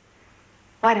tired.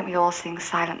 Why don't we all sing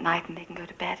Silent Night and they can go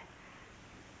to bed?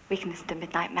 We can listen to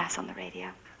midnight mass on the radio.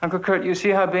 Uncle Kurt, you see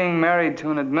how being married to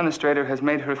an administrator has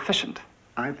made her efficient?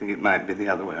 I think it might be the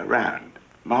other way around.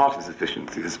 Martha's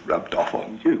efficiency is rubbed off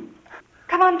on you.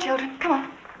 Come on, children, come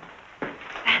on.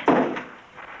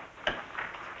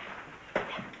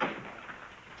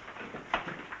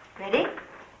 Ready?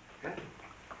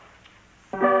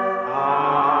 Silent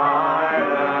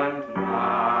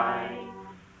night,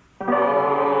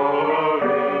 holy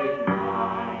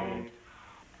night.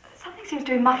 Something seems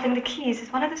to be muffling the keys. Is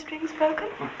one of the strings broken?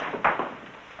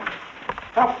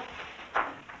 Oh.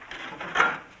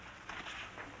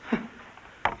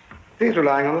 These were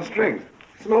lying on the strings.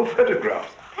 Some old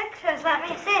photographs. Pictures, let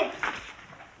me see.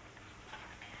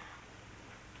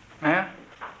 May I?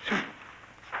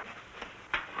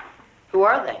 Who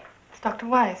are they? It's Dr.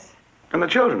 Weiss. And the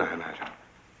children, I imagine.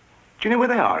 Do you know where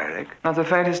they are, Eric? Not the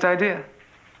faintest idea.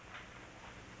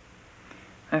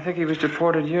 I think he was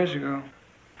deported years ago.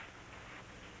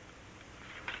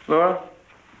 Laura,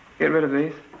 get rid of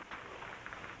these.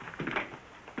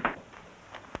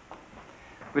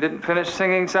 We didn't finish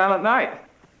singing Silent Night.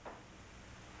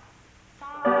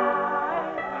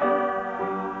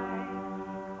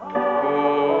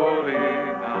 Holy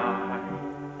night.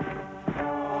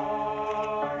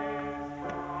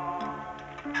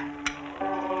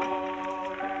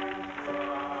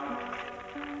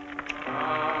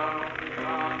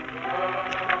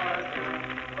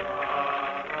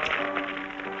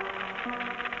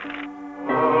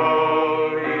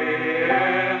 Holy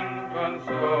infant,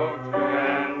 so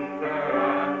tender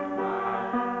and mild.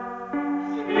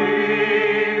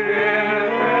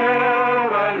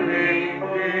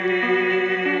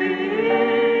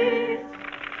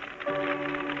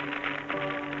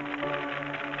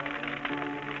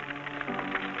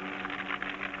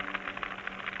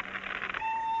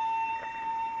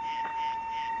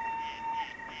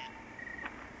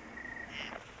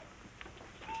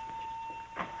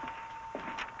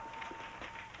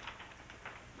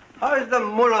 How is the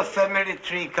Muller family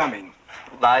tree coming?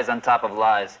 Lies on top of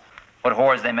lies. What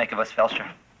horrors they make of us, Felcher.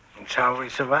 It's how we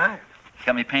survive.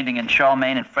 Got me painting in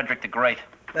Charlemagne and Frederick the Great.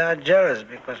 They are jealous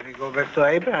because we go back to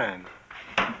Abraham.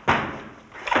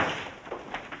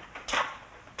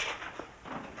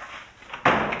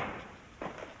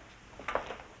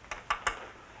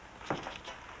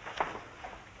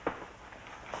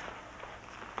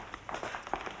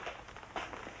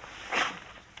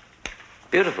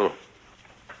 Beautiful.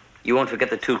 You won't forget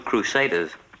the two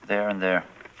crusaders. There and there.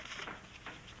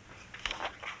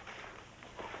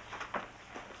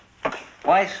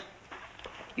 Weiss,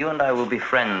 you and I will be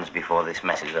friends before this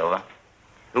mess is over.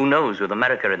 Who knows, with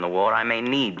America in the war, I may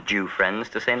need Jew friends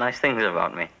to say nice things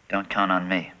about me. Don't count on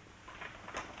me.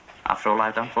 After all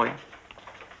I've done for you?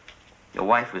 Your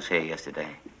wife was here yesterday.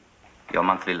 Your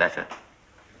monthly letter.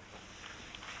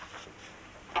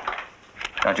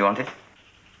 Don't you want it?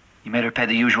 You made her pay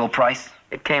the usual price?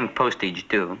 It came postage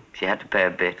due. She had to pay a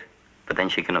bit, but then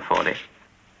she can afford it.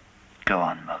 Go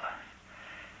on, Mother.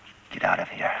 Get out of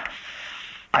here.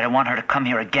 I don't want her to come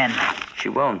here again. She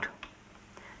won't.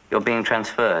 You're being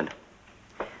transferred.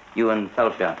 You and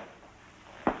Felcher.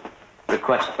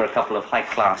 Request for a couple of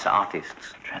high-class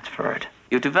artists. Transferred?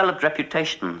 You've developed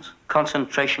reputations,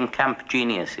 concentration camp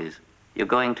geniuses. You're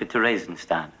going to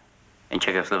Theresienstadt in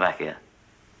Czechoslovakia,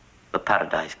 the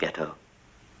Paradise Ghetto.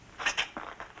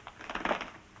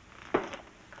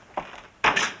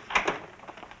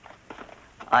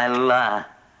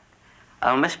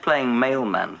 I'll miss playing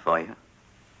mailman for you.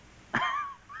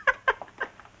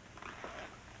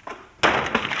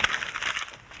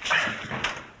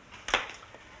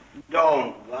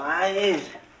 Don't, Weiss.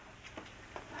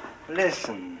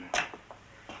 Listen,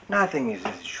 nothing is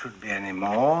as it should be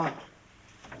anymore.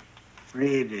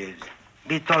 Read it.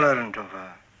 Be tolerant of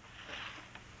her.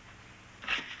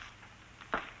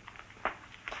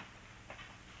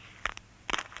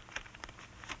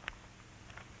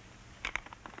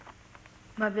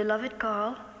 My beloved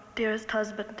Carl, dearest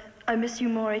husband, I miss you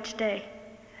more each day,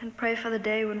 and pray for the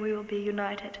day when we will be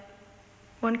united.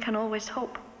 One can always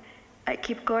hope. I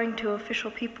keep going to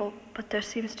official people, but there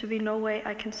seems to be no way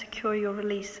I can secure your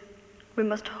release. We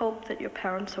must hope that your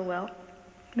parents are well.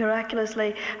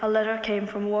 Miraculously, a letter came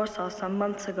from Warsaw some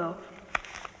months ago.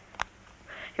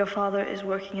 Your father is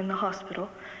working in the hospital,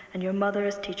 and your mother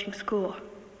is teaching school.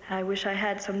 I wish I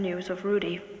had some news of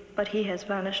Rudy, but he has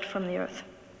vanished from the earth.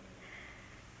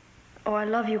 Oh, I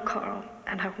love you, Carl,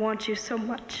 and I want you so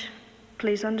much.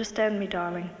 Please understand me,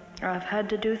 darling. I've had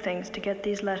to do things to get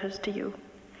these letters to you.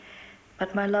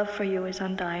 But my love for you is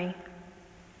undying.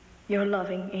 Your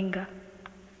loving Inga.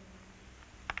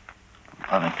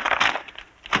 Loving.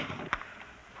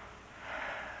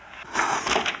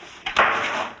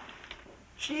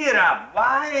 Cheer up,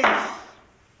 Weiss.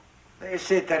 They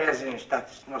say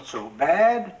Theresienstadt is not so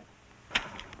bad.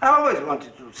 I always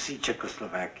wanted to see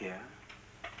Czechoslovakia.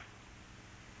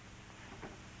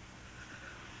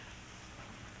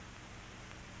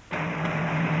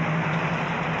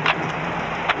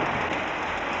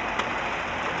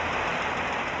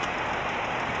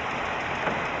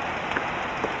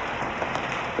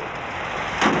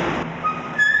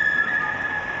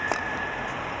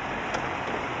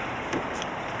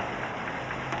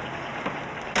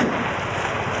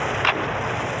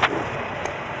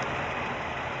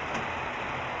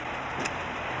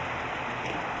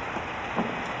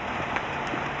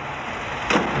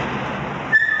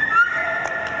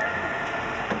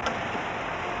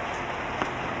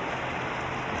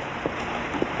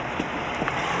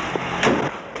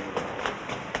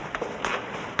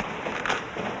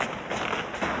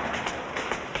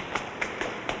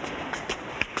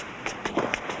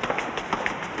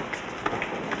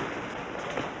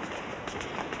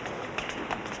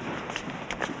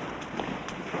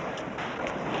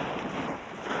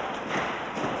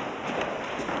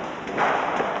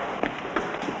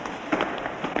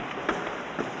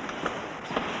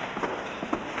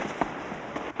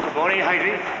 Morning,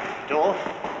 Heidi. Door.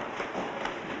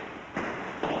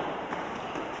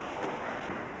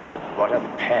 What a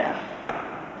pair.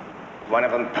 One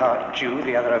of them part Jew,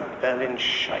 the other a Berlin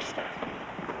shyster.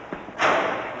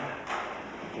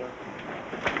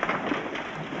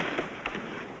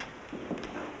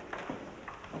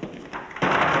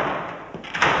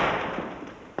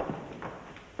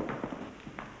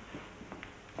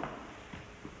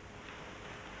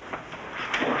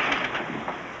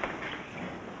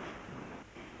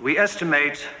 We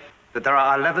estimate that there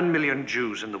are 11 million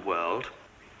Jews in the world,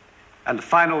 and the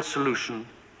final solution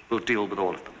will deal with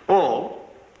all of them. All?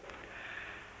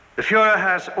 The Fuhrer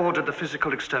has ordered the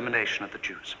physical extermination of the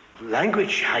Jews.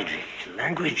 Language, Heinrich,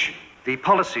 language. The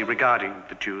policy regarding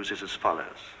the Jews is as follows.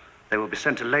 They will be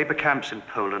sent to labor camps in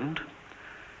Poland,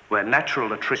 where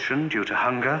natural attrition due to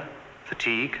hunger,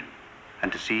 fatigue,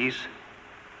 and disease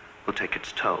will take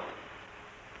its toll.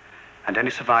 And any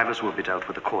survivors will be dealt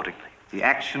with accordingly. The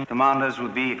action commandos will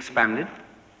be expanded?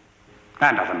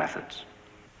 And other methods.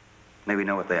 May we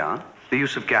know what they are? The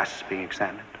use of gas is being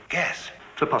examined. Gas?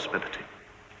 It's a possibility.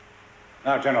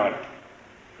 Now, General,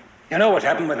 you know what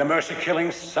happened with the Mercy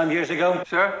killings some years ago?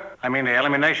 Sir? I mean the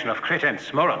elimination of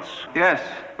Cretans, Morons. Yes,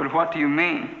 but what do you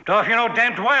mean? Though if you know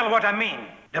damned well what I mean.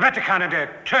 The Vatican and the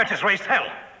church has raised hell.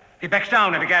 He backs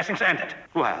down and the gassing's ended.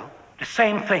 Well? The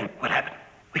same thing will happen.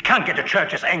 We can't get the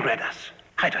churches angry at us.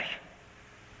 Heinrich,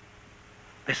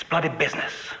 this bloody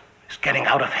business is getting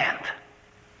out of hand.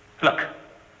 Look,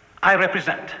 I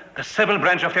represent the civil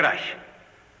branch of the Reich.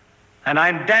 And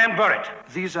I'm damned worried.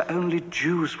 These are only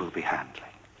Jews we'll be handling.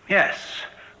 Yes,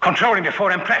 controlling the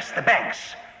foreign press, the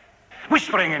banks.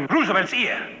 Whispering in Roosevelt's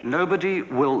ear. Nobody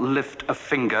will lift a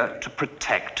finger to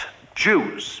protect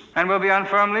Jews. And we'll be on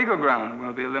firm legal ground.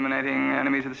 We'll be eliminating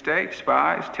enemies of the state,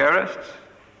 spies, terrorists.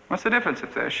 What's the difference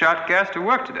if they're shot, gassed, or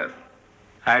worked to death?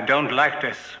 I don't like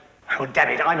this. Oh, damn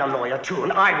it, I'm a lawyer too,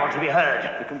 and I want to be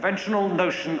heard. The conventional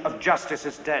notion of justice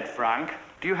is dead, Frank.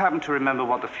 Do you happen to remember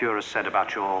what the Fuhrer said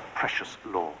about your precious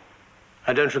law?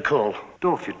 I don't recall.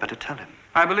 Dorf, you'd better tell him.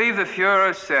 I believe the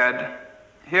Fuhrer said,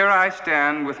 "Here I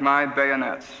stand with my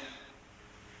bayonets.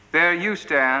 There you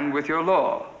stand with your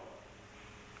law.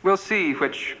 We'll see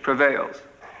which prevails."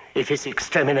 If it's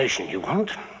extermination you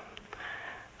want,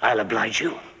 I'll oblige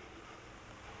you.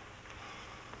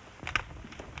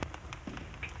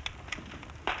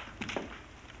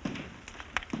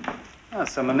 Oh,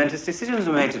 some momentous decisions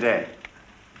were made today.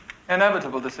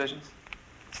 Inevitable decisions.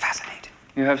 It's fascinating.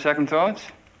 You have second thoughts?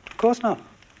 Of course not.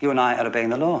 You and I are obeying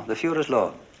the law, the Fuhrer's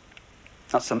law.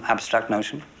 Not some abstract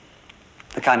notion.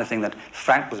 The kind of thing that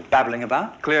Frank was babbling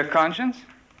about. Clear conscience?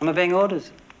 I'm obeying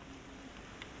orders.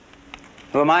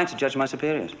 Who am I to judge my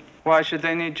superiors? Why should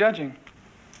they need judging?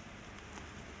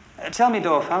 Tell me,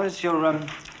 Dorf, how is your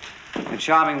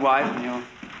charming wife and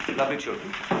your lovely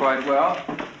children? Quite well.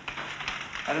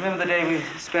 I remember the day we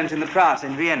spent in the Prater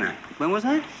in Vienna. When was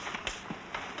that?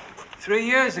 3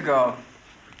 years ago.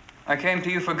 I came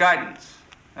to you for guidance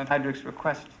at Heydrich's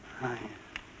request. Aye.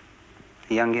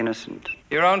 The young innocent.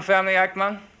 Your own family,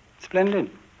 Eichmann? Splendid,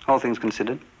 all things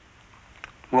considered.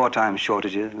 Wartime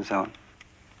shortages and so on.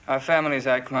 Our families,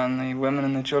 Eichmann, the women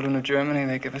and the children of Germany,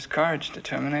 they give us courage,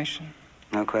 determination.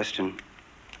 No question.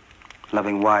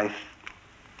 Loving wife,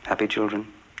 happy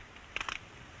children.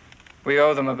 We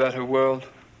owe them a better world.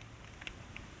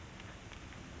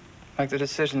 Like the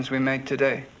decisions we made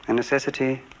today. A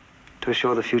necessity to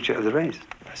assure the future of the race.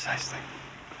 Precisely.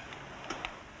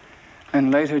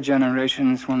 And later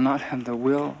generations will not have the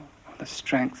will or the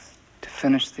strength to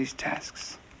finish these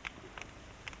tasks.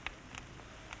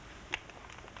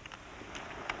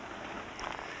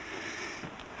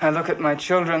 I look at my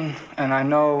children and I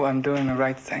know I'm doing the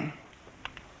right thing.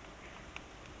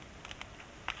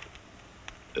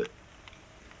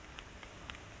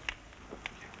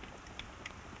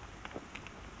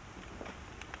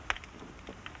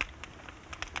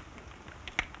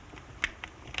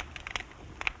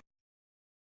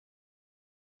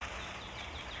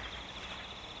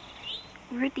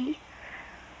 Rudy,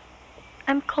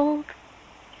 I'm cold.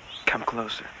 Come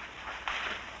closer.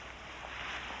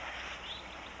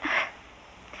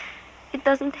 It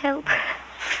doesn't help.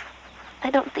 I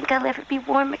don't think I'll ever be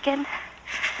warm again.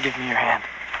 Give me your hand.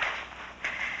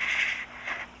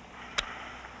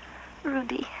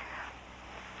 Rudy,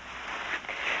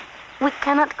 we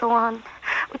cannot go on.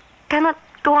 We cannot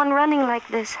go on running like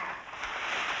this.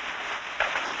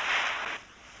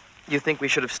 You think we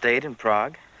should have stayed in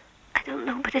Prague? I don't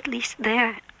know, but at least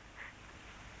there.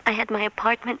 I had my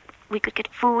apartment. We could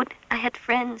get food. I had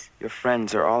friends. Your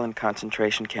friends are all in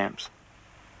concentration camps.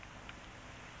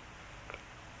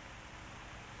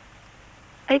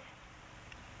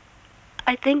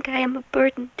 I think I am a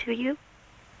burden to you.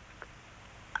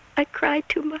 I cry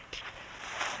too much.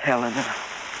 Helena.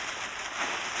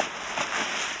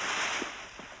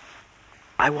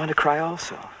 I want to cry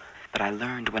also. But I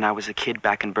learned when I was a kid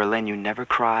back in Berlin, you never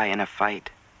cry in a fight.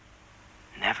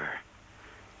 Never.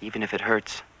 Even if it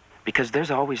hurts. Because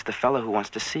there's always the fellow who wants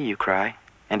to see you cry.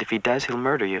 And if he does, he'll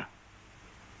murder you.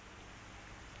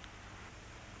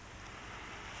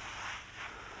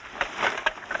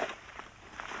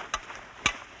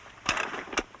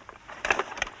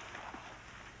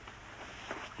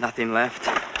 Nothing left.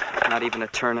 Not even a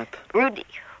turnip. Rudy,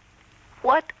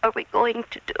 what are we going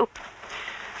to do?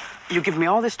 You give me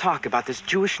all this talk about this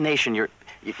Jewish nation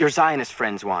your Zionist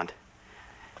friends want.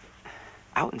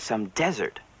 Out in some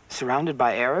desert, surrounded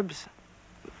by Arabs?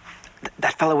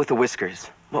 That fellow with the whiskers,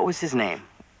 what was his name?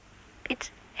 It's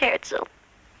Herzl.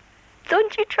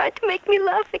 Don't you try to make me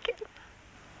laugh again.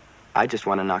 I just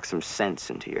want to knock some sense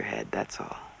into your head, that's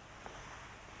all.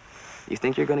 You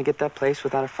think you're going to get that place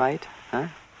without a fight, huh?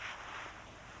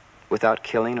 Without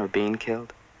killing or being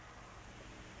killed?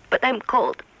 But I'm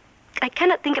cold. I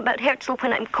cannot think about Herzl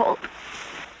when I'm cold.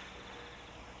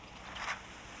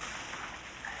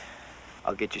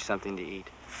 I'll get you something to eat.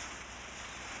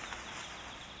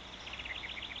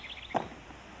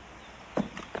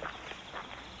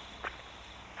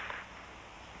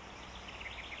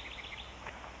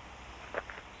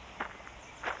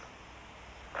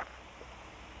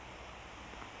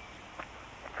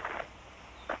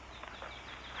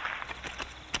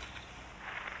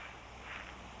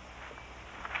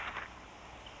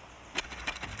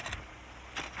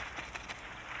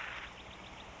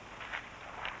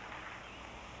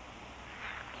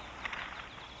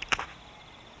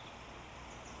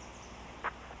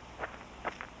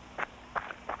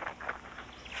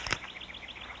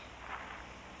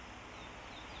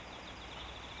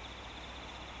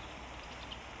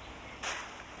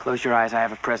 Close your eyes, I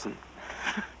have a present.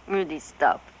 Rudy,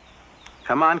 stop.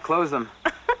 Come on, close them.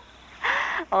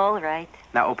 All right.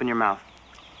 Now open your mouth.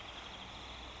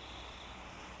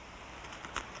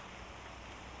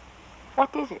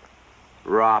 What is it?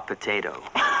 Raw potato.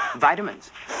 Vitamins.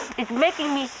 It's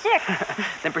making me sick.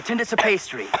 Then pretend it's a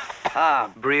pastry.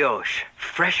 Ah, brioche.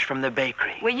 Fresh from the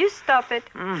bakery. Will you stop it?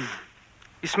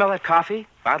 You smell that coffee?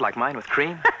 I'd like mine with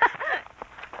cream.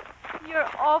 You're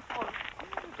awful.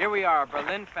 Here we are, a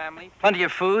Berlin family. Plenty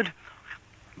of food,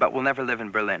 but we'll never live in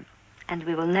Berlin. And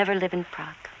we will never live in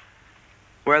Prague.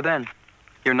 Where then?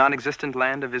 Your non-existent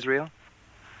land of Israel?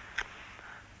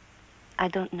 I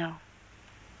don't know.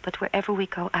 But wherever we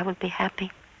go, I will be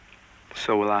happy.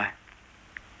 So will I.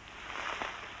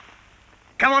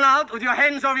 Come on out with your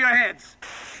hands over your heads.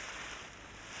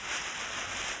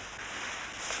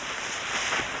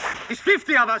 There's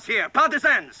 50 of us here,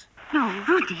 partisans. No,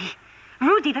 Rudy.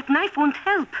 Rudy, that knife won't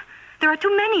help. There are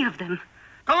too many of them.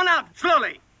 Come on out,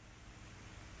 slowly.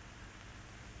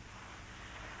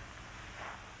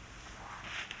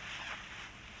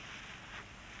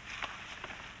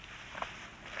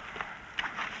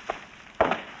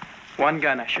 One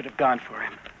gun, I should have gone for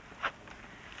him.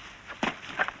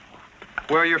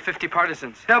 Where are your 50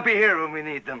 partisans? They'll be here when we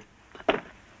need them.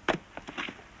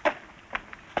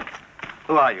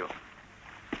 Who are you?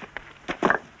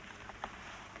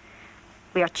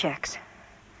 We are Czechs.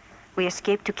 We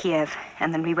escaped to Kiev,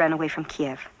 and then we ran away from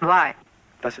Kiev. Why?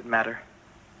 Does it matter?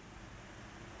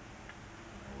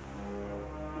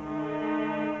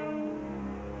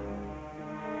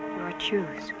 You are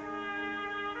Jews.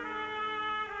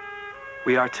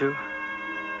 We are too?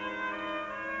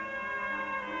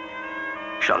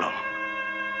 Shalom.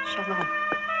 Shalom.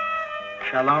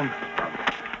 Shalom.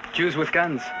 Jews with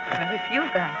guns. Very few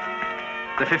guns.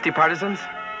 The 50 partisans?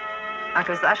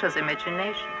 Uncle Sasha's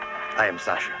imagination. I am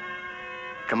Sasha,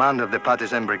 commander of the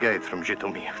partisan brigade from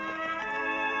Zhytomyr.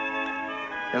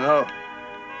 You know,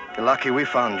 you're lucky we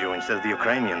found you instead of the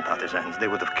Ukrainian partisans. They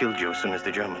would have killed you as soon as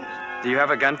the Germans. Do you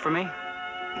have a gun for me?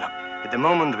 No. At the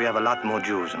moment, we have a lot more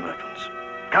Jews and weapons.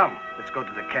 Come, let's go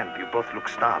to the camp. You both look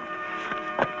starved.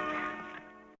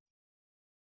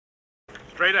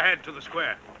 Straight ahead to the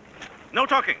square. No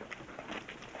talking.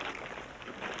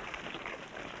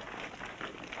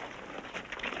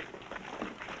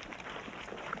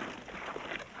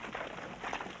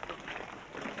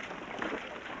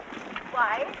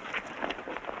 Weiss?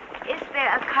 Is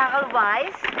there a Karl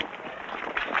Weiss?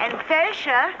 And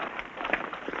Felscher?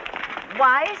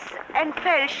 Weiss and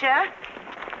Felscher?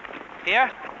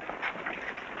 Here?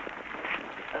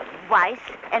 Weiss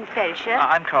and Felscher?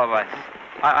 I'm Karl Weiss.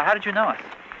 How did you know us?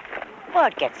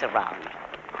 Word gets around.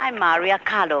 I'm Maria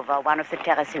Karlova, one of the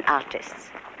Terracin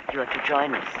artists. You are to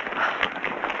join us.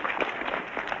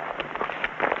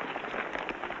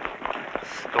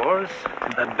 Stores?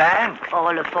 The bank?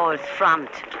 All a false front.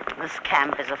 This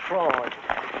camp is a fraud.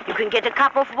 You can get a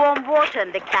cup of warm water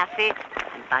in the cafe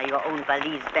and buy your own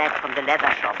valise bag from the leather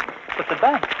shop. But the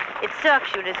bank? It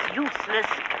circulates useless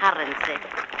currency.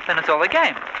 Then it's all a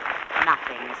game.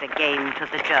 Nothing is a game to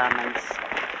the Germans.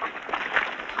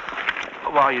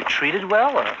 Well, are you treated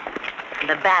well, or?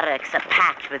 The barracks are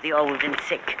packed with the old and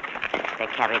sick. They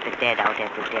carry the dead out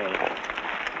every day.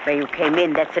 Where you came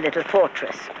in, that's a little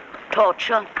fortress.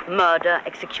 Torture, murder,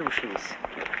 executions.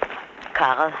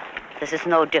 Karl, this is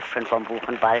no different from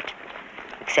Buchenwald,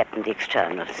 except in the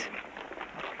externals.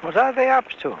 What are they up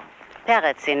to?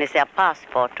 Terezin is their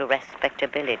passport to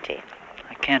respectability.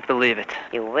 I can't believe it.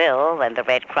 You will when the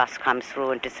Red Cross comes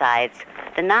through and decides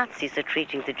the Nazis are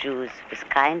treating the Jews with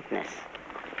kindness.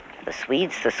 The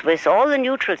Swedes, the Swiss, all the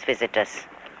neutrals visit us.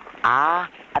 A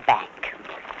bank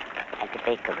and a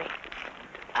bakery,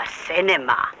 a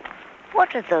cinema.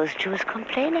 What are those Jews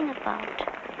complaining about?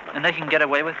 And they can get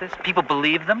away with this? People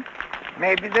believe them?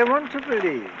 Maybe they want to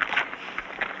believe.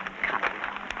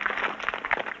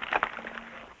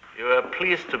 You are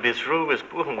pleased to be through with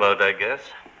Buchenwald, I guess.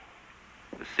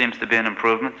 This seems to be an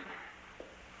improvement.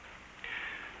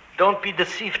 Don't be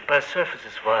deceived by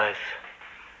surfaces, wife.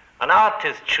 An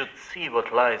artist should see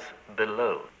what lies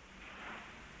below.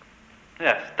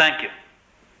 Yes, thank you.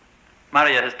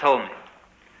 Maria has told me.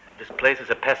 This place is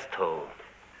a pest hole.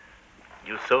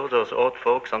 You saw those old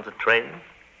folks on the train?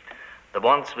 The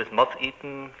ones with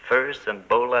moth-eaten furs and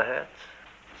bowler hats?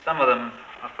 Some of them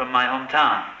are from my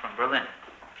hometown, from Berlin.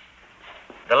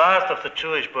 The last of the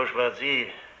Jewish bourgeoisie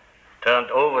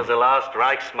turned over the last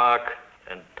Reichsmark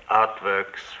and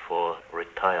artworks for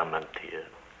retirement here.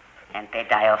 And they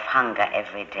die of hunger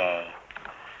every day.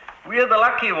 We're the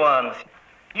lucky ones.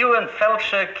 You and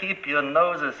Felcher keep your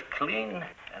noses clean,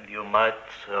 and you might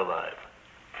survive.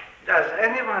 Does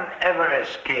anyone ever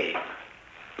escape?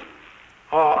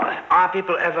 Or are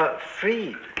people ever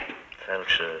freed?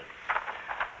 Felcher,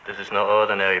 this is no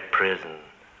ordinary prison.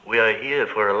 We are here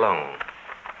for a long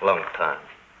time.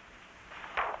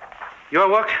 Your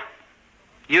work?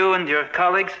 You and your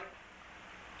colleagues?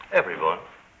 Everyone.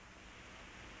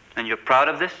 And you're proud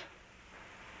of this?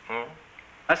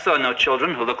 I saw no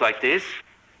children who look like these.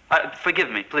 Forgive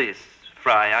me, please,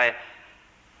 Fry.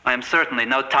 I am certainly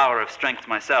no tower of strength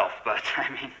myself, but, I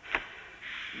mean,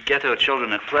 ghetto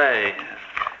children at play,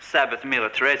 Sabbath meal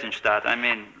at Theresienstadt, I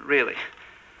mean, really.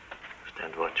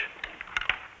 Stand watch.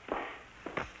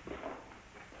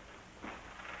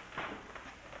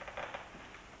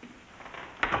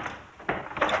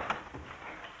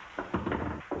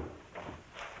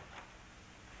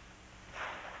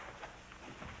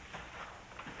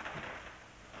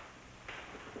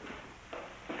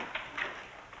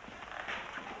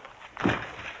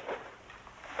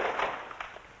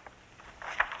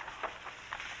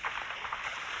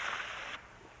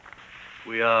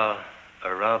 We are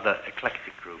a rather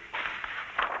eclectic group.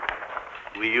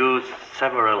 We use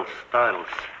several styles.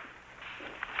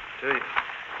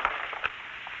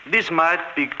 This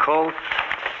might be called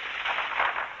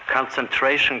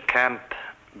concentration camp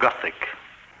Gothic.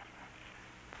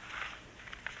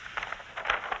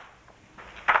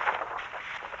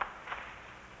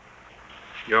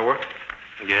 Your work?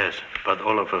 Yes, but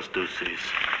all of us do this.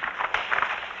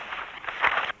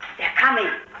 They're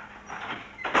coming.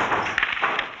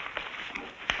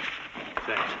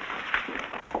 Thanks.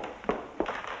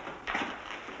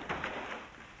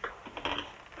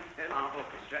 Our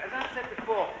orchestra. As I said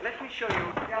before, let me show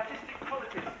you the artistic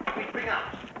qualities we bring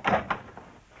out.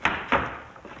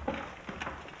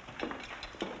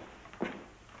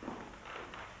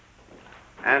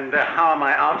 And how are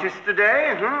my artists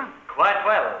today? Quite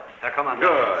well, Herr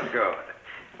Commandant. Good, good.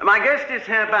 My guest is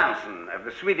Herr Banson of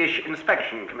the Swedish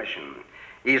Inspection Commission.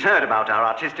 He's heard about our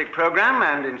artistic program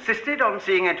and insisted on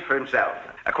seeing it for himself.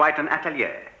 Quite an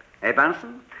atelier. Eh,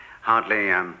 Banson? Hardly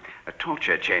a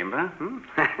torture chamber.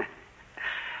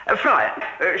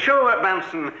 Friar, show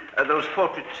Banson those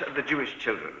portraits of the Jewish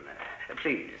children.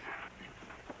 Please.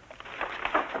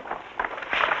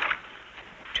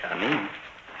 Charming.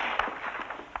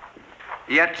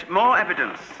 Yet more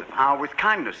evidence of how with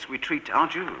kindness we treat our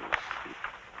Jews.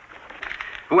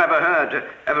 Who ever heard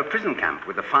of a prison camp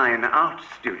with a fine art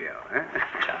studio? Eh?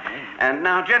 Charming. And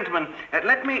now, gentlemen,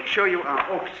 let me show you our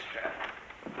orchestra.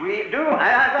 We do,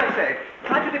 as I say,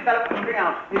 try to develop and bring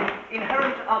out the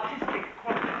inherent artistic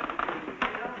qualities.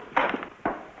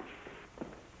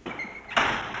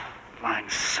 Lying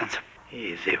sons of...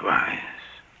 Easy, Wise.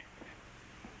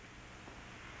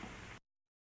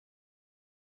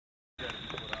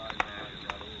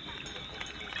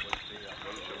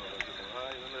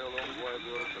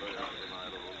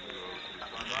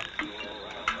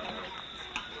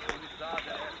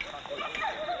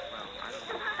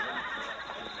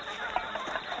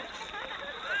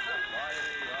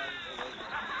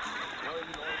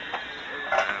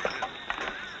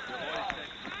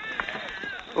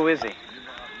 Who is he?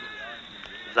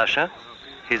 Sasha?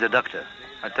 He's a doctor.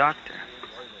 A doctor?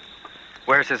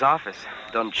 Where's his office?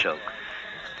 Don't choke.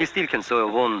 He still can sew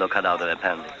a wound or cut out an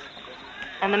appendix.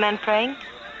 And the man praying?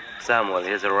 Samuel,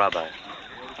 he's a rabbi.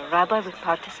 A rabbi with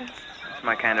partisans? He's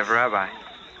my kind of rabbi.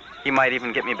 He might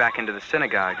even get me back into the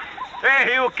synagogue.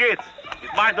 Hey, you kids! It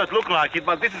might not look like it,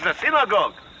 but this is a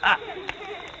synagogue.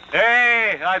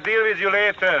 Hey, I'll deal with you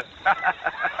later.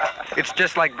 It's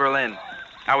just like Berlin.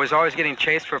 I was always getting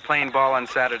chased for playing ball on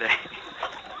Saturday.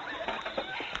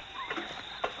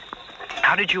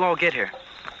 How did you all get here?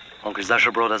 Uncle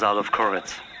Sasha brought us out of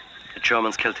Koretz. The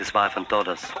Germans killed his wife and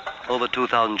daughters. Over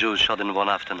 2,000 Jews shot in one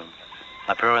afternoon.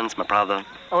 My parents, my brother.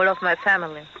 All of my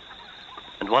family.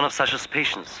 And one of Sasha's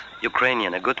patients,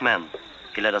 Ukrainian, a good man.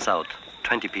 He let us out.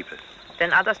 20 people.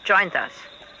 Then others joined us.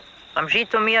 From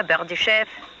Zhytomyr, Berdyshev,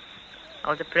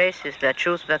 all the places where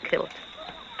Jews were killed.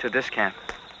 To this camp.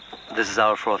 This is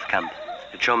our fourth camp.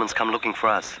 The Germans come looking for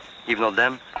us. Even though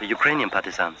them, the Ukrainian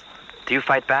partisans. Do you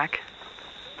fight back?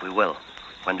 We will,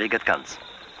 when we get guns.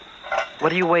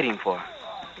 What are you waiting for?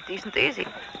 It isn't easy.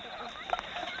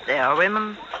 There are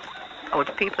women,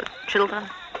 old people, children.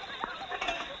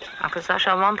 Uncle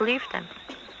Sasha won't leave them.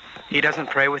 He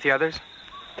doesn't pray with the others?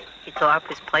 He tore up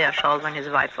his prayer shawl when his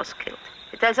wife was killed.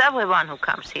 He tells everyone who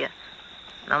comes here,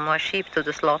 no more sheep to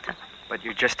the slaughter. But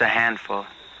you're just a handful.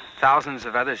 Thousands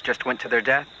of others just went to their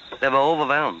death. They were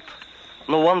overwhelmed.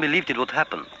 No one believed it would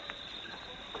happen.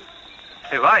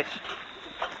 Hey, Weiss.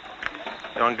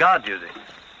 You're on guard duty.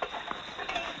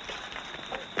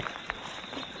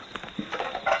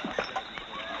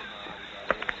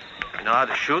 You know how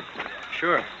to shoot?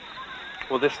 Sure.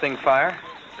 Will this thing fire?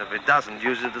 If it doesn't,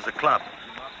 use it as a club.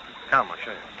 Come, I'll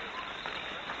show you.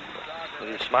 What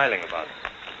are you smiling about?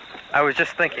 I was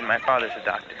just thinking my father's a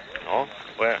doctor. Oh?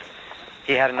 Where?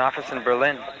 He had an office in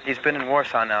Berlin. He's been in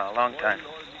Warsaw now a long time.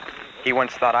 He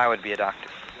once thought I would be a doctor.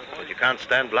 But you can't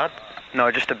stand blood?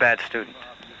 No, just a bad student.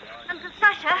 Uncle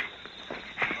Sasha?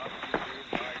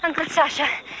 Uncle Sasha,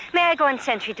 may I go on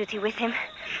sentry duty with him?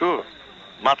 Sure.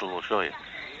 Muttle will show you.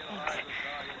 Thanks.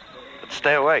 But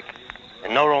stay awake.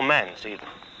 And no romance either.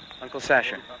 Uncle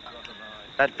Sasha,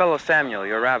 that fellow Samuel,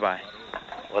 your rabbi.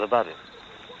 What about it?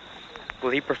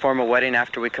 Will he perform a wedding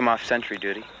after we come off sentry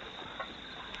duty?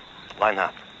 Why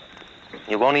not?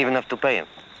 You won't even have to pay him.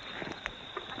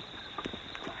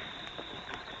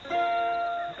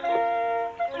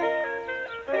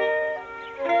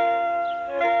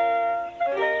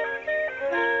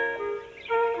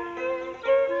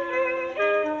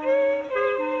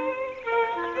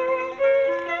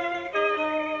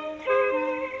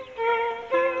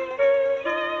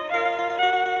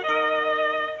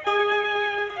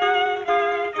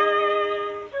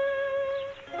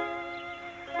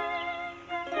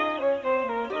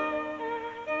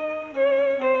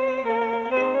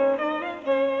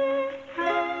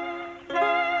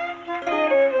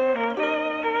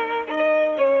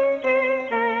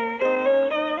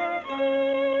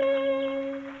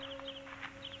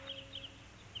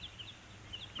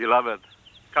 Beloved,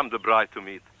 come the bride to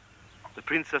meet. The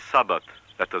Princess Sabbath,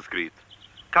 let us greet.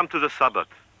 Come to the Sabbath,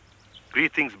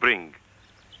 greetings bring.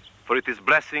 For it is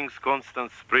blessings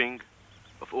constant spring,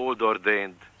 of old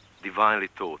ordained, divinely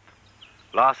taught.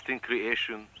 Last in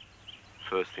creation,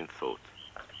 first in thought.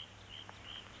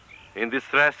 In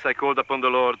distress I called upon the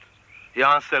Lord. He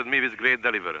answered me with great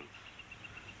deliverance.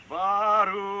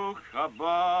 Baruch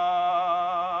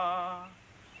haba.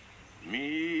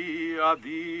 Mi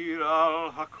adir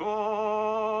al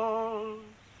hakol,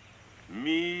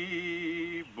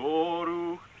 mi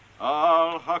boruch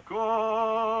al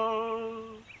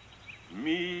hakol,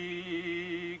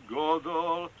 mi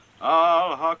godol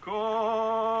al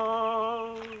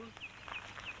hakol.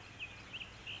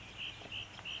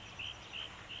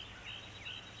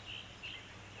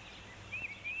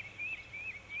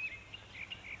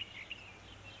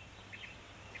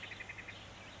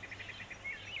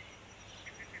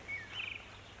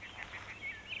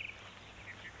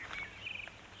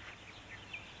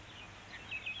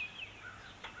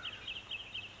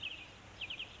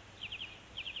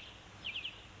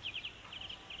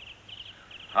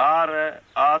 Hare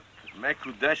at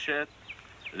mekudeshet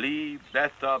li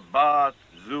beta bat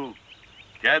zu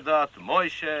kedat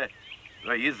Moshe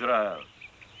ve'Israel.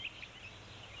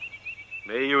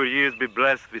 May your years be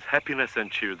blessed with happiness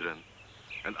and children,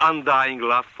 and undying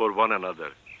love for one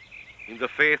another. In the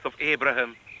faith of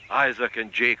Abraham, Isaac,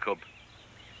 and Jacob,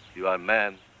 you are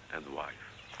man and wife.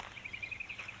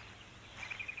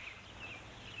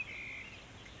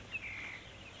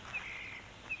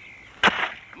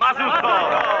 Mazel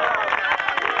tov!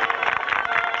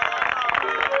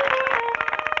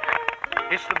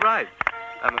 It's the bride.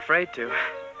 I'm afraid to.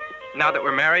 Now that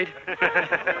we're married.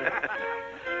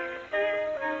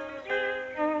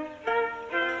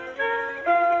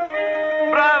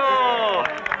 Bravo!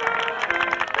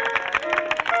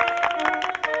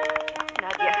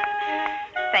 Nadia,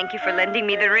 thank you for lending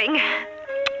me the ring.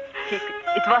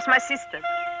 It was my sister.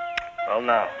 Well,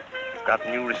 now, you've got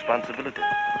new responsibility.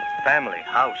 Family,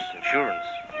 house, insurance.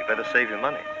 You better save your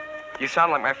money. You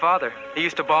sound like my father. He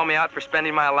used to bawl me out for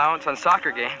spending my allowance on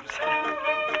soccer games.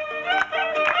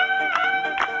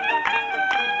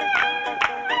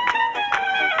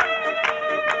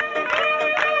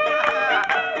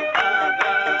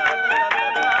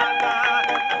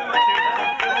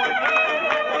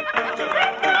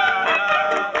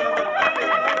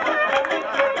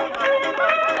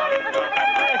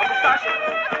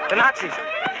 The Nazis.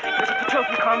 There's a patrol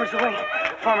from kilometers away.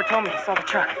 The farmer told me he saw the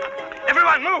truck.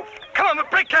 Everyone, move! Come on, we'll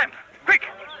break camp! Quick!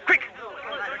 Quick!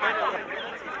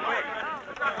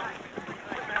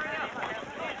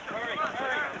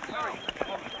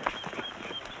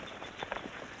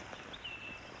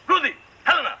 Rudy!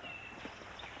 Helena!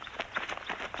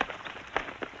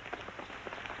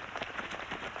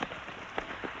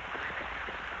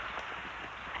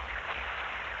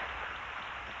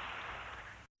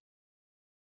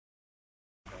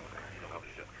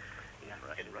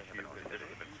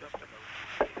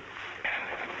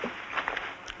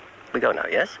 We go now,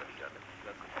 yes?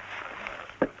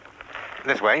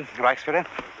 This way, Reichsführer.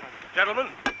 Gentlemen.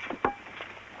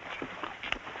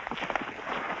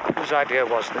 Whose idea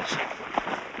was this?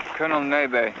 Colonel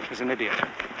Nebe is an idiot.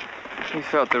 He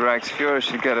felt the Reichsfuhrer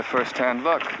should get a first-hand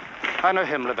look. I know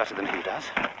Himmler better than he does.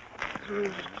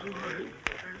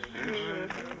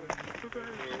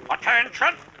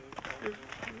 Attention!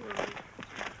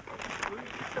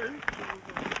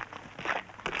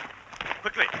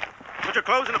 Quickly, put your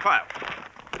clothes in a pile.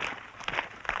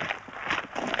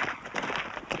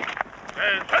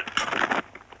 Attention!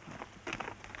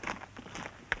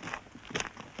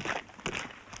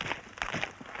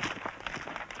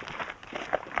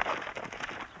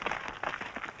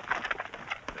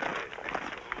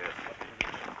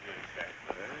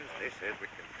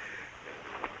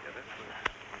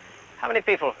 How many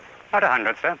people? About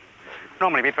 100, sir.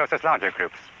 Normally we process larger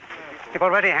groups. We've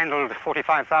already handled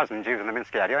 45,000 Jews in the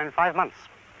Minsk area in 5 months.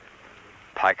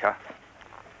 Piker.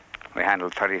 We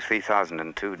handled 33,000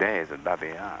 in 2 days at Babi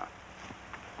Yar.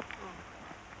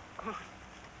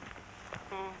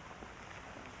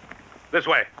 This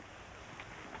way.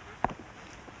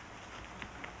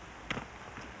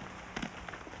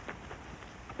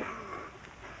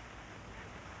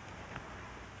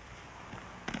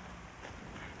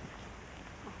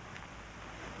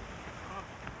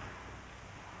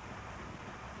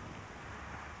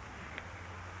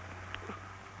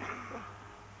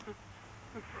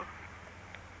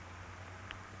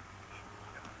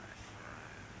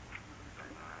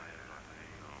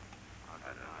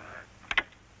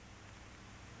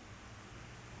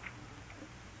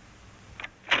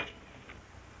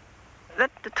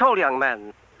 The tall young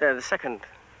man, the second,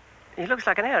 he looks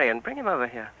like an Aryan. Bring him over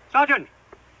here. Sergeant,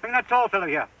 bring that tall fellow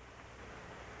here.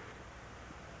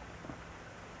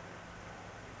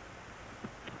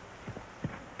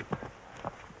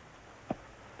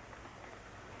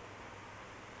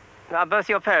 Are both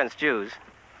your parents Jews?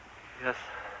 Yes.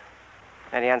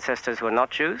 Any ancestors who are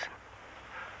not Jews?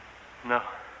 No.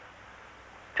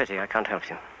 Pity, I can't help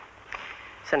you.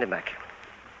 Send him back.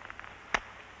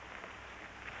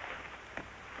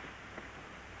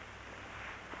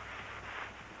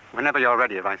 Whenever you're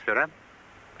ready, Reichsführer.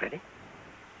 Ready?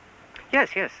 Yes,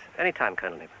 yes. Any time,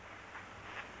 Colonel Nebe.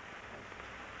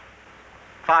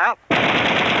 Fire!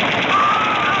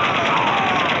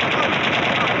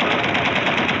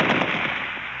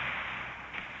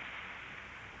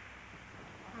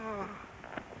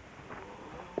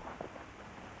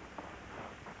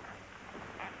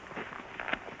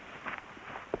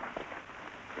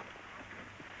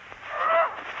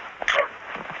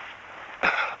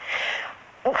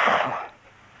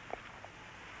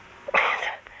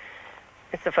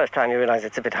 It's the first time you realize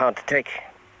it's a bit hard to take.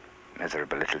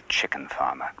 Miserable little chicken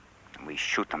farmer. And we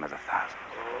shoot them as 1,000.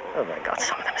 Oh, my God,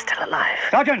 some of them are still alive.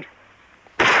 Sergeant!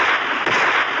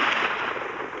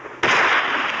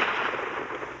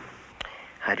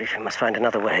 Heinrich, we must find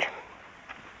another way.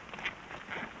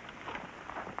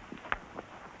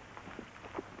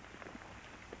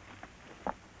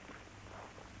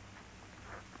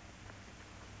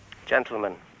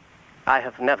 Gentlemen, I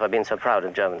have never been so proud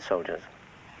of German soldiers.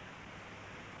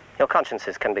 Your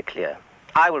consciences can be clear.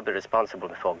 I will be responsible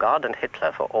before God and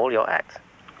Hitler for all your acts.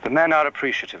 The men are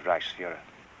appreciative, Reichsführer.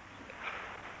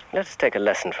 Let us take a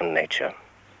lesson from nature.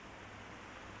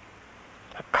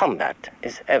 Combat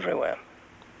is everywhere.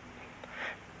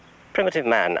 Primitive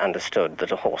man understood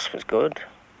that a horse was good,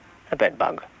 a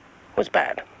bedbug was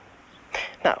bad.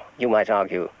 Now, you might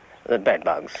argue that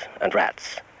bedbugs and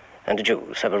rats and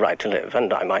Jews have a right to live,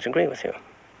 and I might agree with you.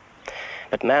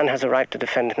 But man has a right to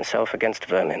defend himself against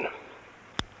vermin.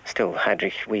 Still,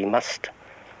 Heydrich, we must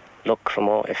look for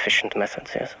more efficient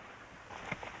methods, yes?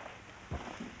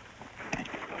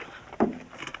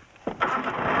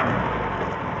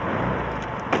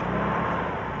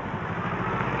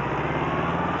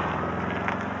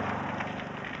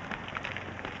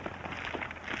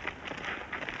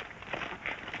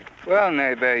 Well,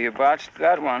 neighbor, you botched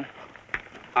that one.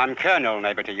 I'm Colonel,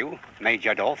 neighbor to you,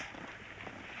 Major Dorf.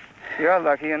 You're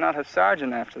lucky you're not a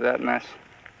sergeant after that mess.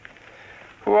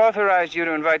 Who authorized you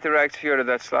to invite the Reichsfuhrer to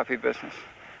that sloppy business?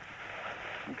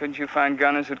 And couldn't you find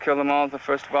gunners who'd kill them all at the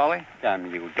first volley?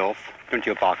 Damn you, Dorf. Don't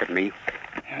you bark at me.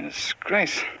 You're a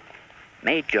disgrace.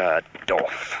 Major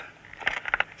Dorf,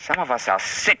 some of us are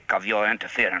sick of your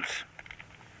interference.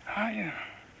 Are you?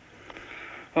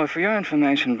 Well, for your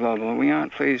information, Blobel, we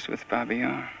aren't pleased with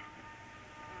Babillon.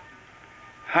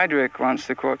 Heydrich wants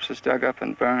the corpses dug up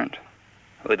and burned.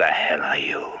 Who the hell are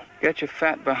you? Get your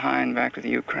fat behind back to the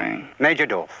Ukraine. Major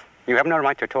Dorf, you have no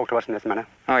right to talk to us in this manner.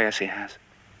 Oh, yes, he has.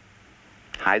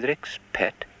 Heydrich's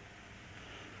pet?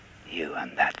 You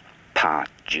and that part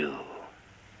Jew.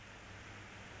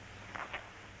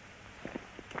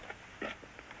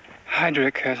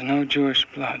 Heydrich has no Jewish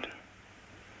blood.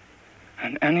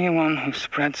 And anyone who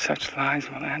spreads such lies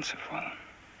will answer for them.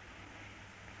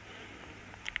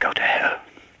 Go to hell.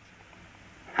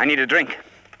 I need a drink.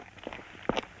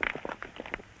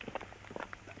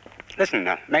 Listen,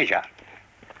 Major,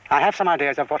 I have some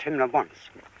ideas of what Himmler wants.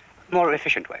 More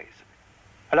efficient ways.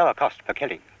 A lower cost per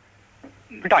killing.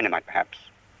 Dynamite, perhaps.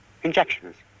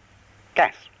 Injections.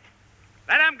 Gas.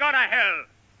 Let him go to hell.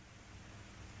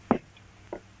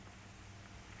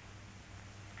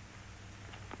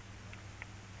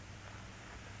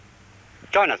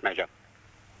 Join us, Major.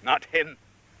 Not him.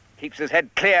 Keeps his head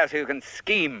clear so you can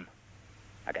scheme.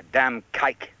 Like a damn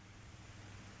kike.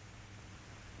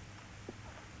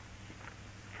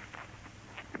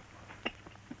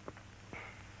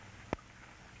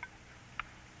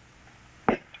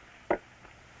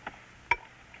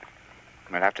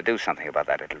 We'll have to do something about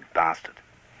that little bastard.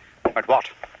 But what?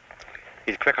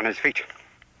 He's quick on his feet.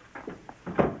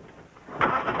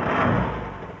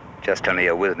 Just tell me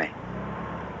you're with me.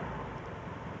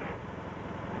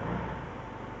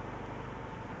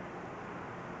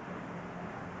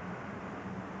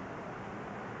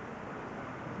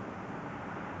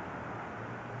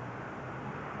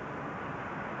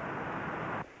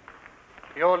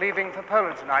 You're leaving for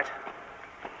Poland tonight.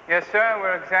 Yes, sir.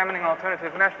 We're examining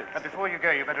alternative methods. And before you go,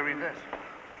 you better read this.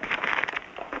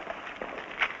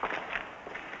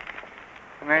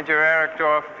 Major Eric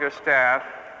Dorf of your staff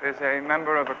is a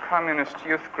member of a communist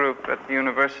youth group at the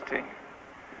university.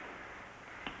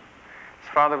 His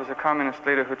father was a communist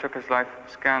leader who took his life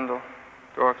in scandal.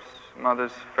 Dorf's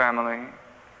mother's family,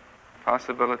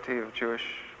 possibility of Jewish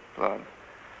blood.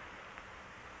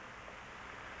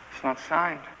 It's not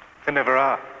signed. They never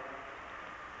are.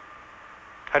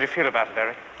 How do you feel about it,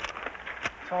 Eric?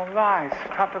 It's all lies,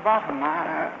 top to bottom.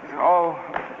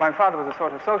 My father was a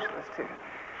sort of socialist.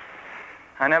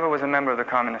 I never was a member of the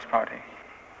Communist Party.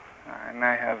 I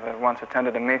may have once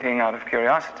attended a meeting out of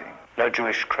curiosity. No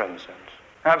Jewish chromosomes?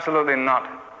 Absolutely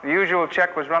not. The usual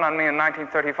check was run on me in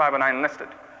 1935 when I enlisted.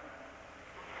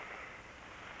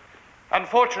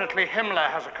 Unfortunately, Himmler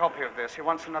has a copy of this. He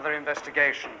wants another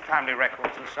investigation, family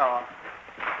records and so on.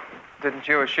 Didn't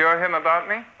you assure him about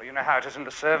me? Well, you know how it is in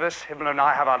the service. Himmler and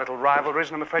I have our little rivalries,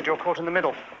 and I'm afraid you're caught in the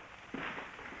middle. Do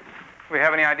we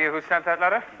have any idea who sent that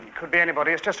letter? It could be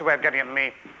anybody. It's just a way of getting at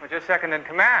me. Well, you're second in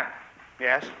command.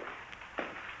 Yes.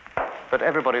 But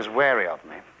everybody's wary of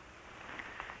me.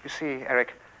 You see,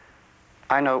 Eric,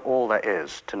 I know all there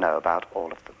is to know about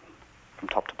all of them, from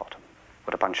top to bottom.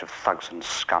 What a bunch of thugs and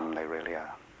scum they really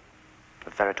are. A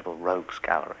veritable rogues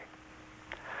gallery.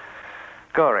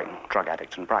 Goring, drug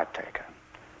addict and bribe taker.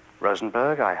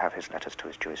 Rosenberg, I have his letters to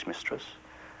his Jewish mistress.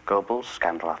 Goebbels,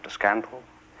 scandal after scandal.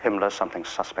 Himmler, something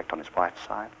suspect on his wife's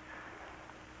side.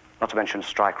 Not to mention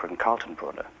Stryker and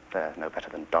Kaltenbrunner. They're no better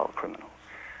than dull criminals.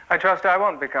 I trust I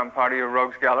won't become part of your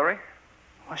rogues gallery.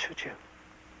 Why should you?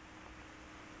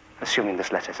 Assuming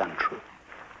this letter's untrue.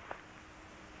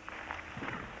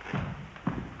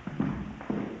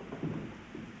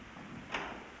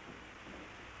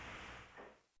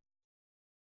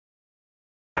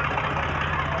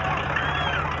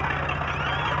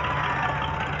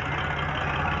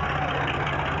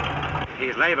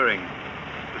 He's laboring.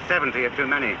 70 are too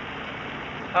many.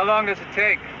 How long does it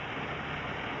take?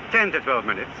 10 to 12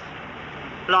 minutes.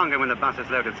 Longer when the bus is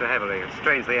loaded so heavily. It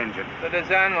strains the engine. The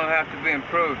design will have to be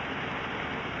improved.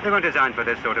 They weren't designed for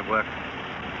this sort of work.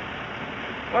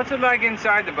 What's it like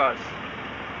inside the bus?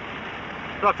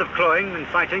 Lots of clawing and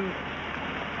fighting.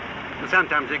 And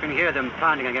sometimes you can hear them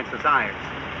pounding against the sides.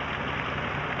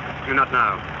 Do not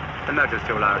now. The motor's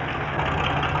too loud.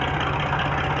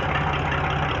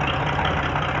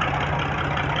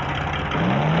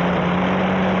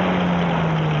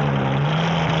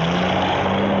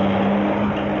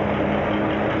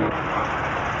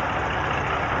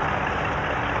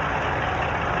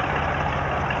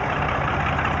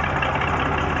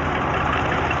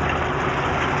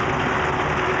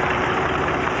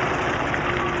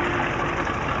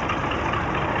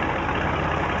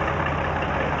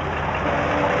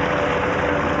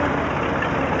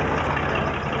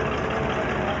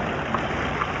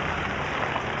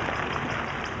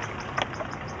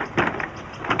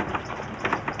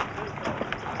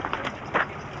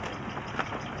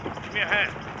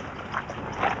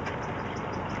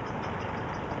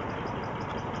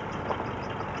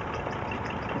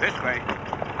 This way.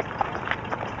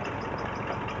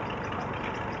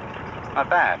 Not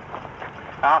bad. A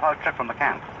half-hour trip from the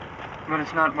camp. But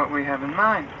it's not what we have in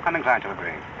mind. I'm inclined to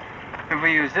agree. If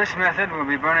we use this method, we'll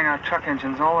be burning our truck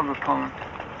engines all over Poland.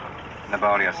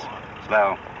 Laborious.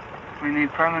 Slow. We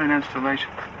need permanent installation.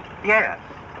 Yes.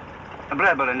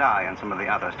 Brebel and I and some of the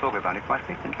others talk about it quite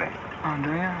frequently. Oh,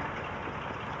 do you?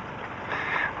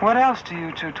 What else do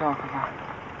you two talk about?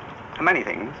 Many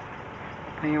things.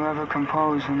 Do you ever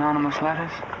compose anonymous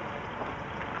letters?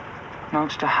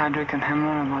 Notes to Heydrich and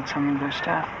Himmler about some of their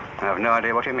staff? I have no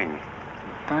idea what you mean.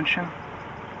 Don't you?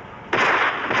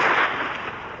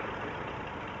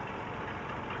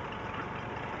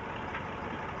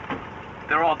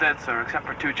 They're all dead, sir, except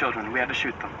for 2 children. We had to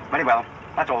shoot them. Very well.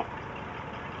 That's all.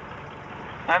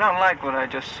 I don't like what I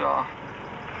just saw.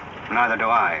 Neither do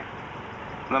I.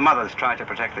 The mothers try to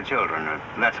protect the children,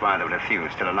 and that's why there were a few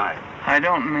still alive. I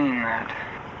don't mean that.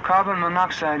 Carbon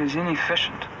monoxide is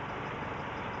inefficient.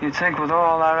 You'd think with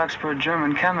all our expert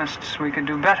German chemists, we could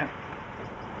do better.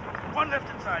 One left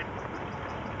inside.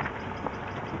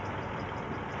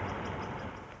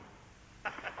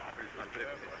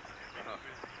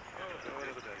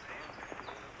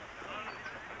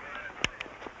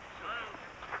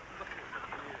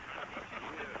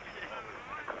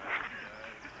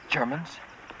 Germans?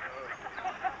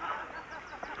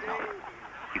 No.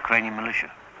 Ukrainian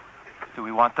militia. Do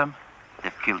we want them?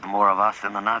 They've killed more of us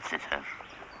than the Nazis have.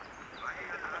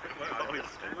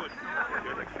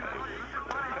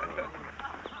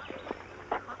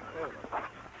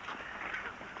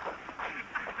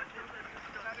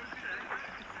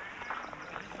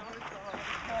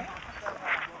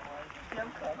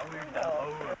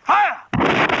 Fire!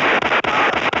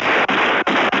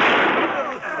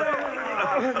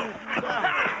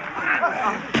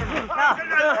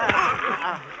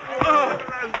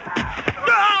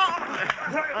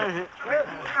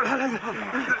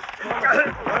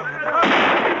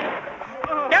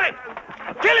 Get him!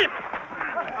 Kill him!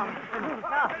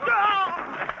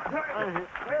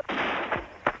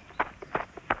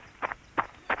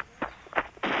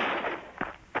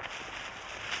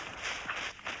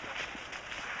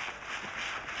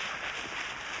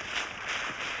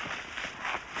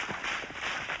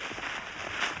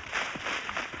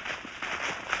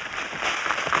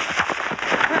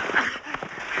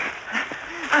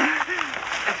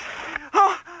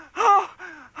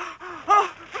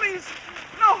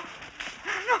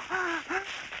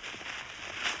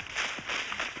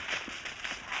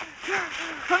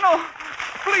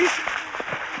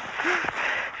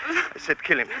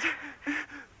 Kill him.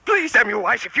 Please, damn you,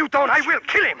 Weiss. If you don't, I will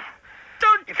kill him.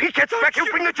 Don't. If he gets back, he'll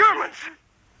bring the Germans.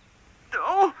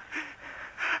 No.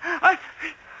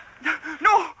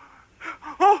 No.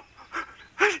 Oh.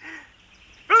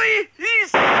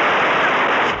 Please.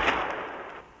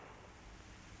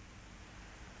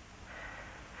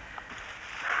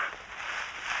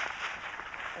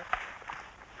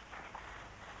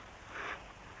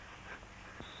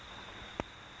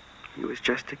 He was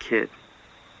just a kid.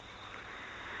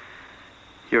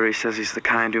 Yuri says he's the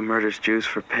kind who murders Jews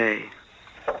for pay.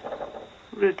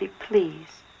 Rudy, please.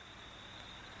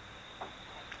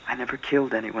 I never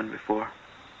killed anyone before.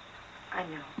 I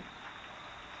know.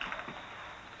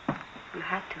 You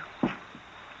had to.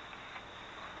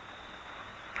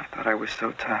 I thought I was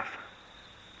so tough.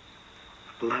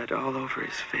 Blood all over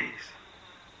his face.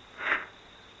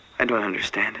 I don't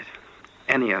understand it.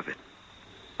 Any of it.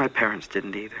 My parents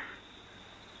didn't either.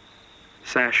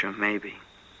 Sasha, maybe.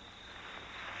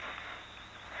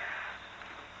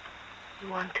 You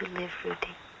want to live,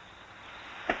 Rudy.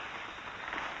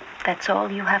 That's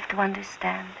all you have to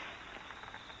understand.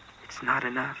 It's not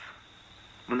enough.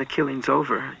 When the killing's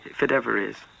over, if it ever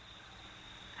is,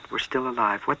 and we're still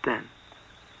alive, what then?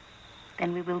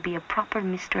 Then we will be a proper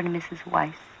Mr. and Mrs.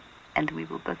 Weiss. and we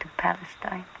will go to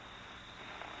Palestine.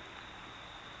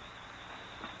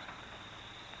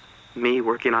 Me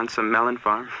working on some melon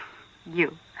farm?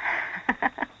 You.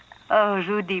 Oh,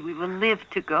 Rudy, we will live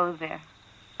to go there.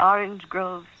 Orange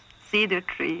groves, cedar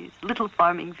trees, little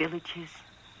farming villages,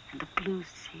 and the blue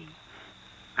sea.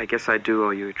 I guess I do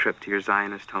owe you a trip to your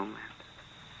Zionist homeland.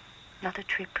 Not a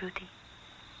trip, Rudy.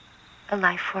 A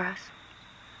life for us,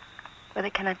 where they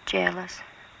cannot jail us,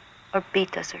 or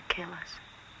beat us, or kill us.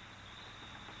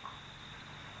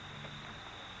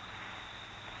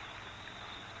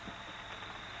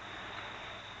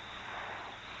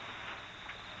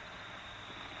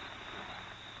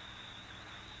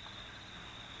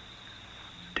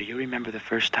 Do you remember the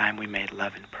first time we made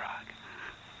love in Prague?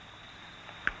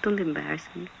 Don't embarrass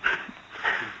me.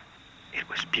 It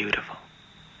was beautiful.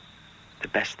 The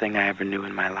best thing I ever knew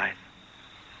in my life.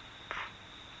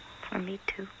 For me,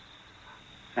 too.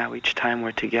 Now each time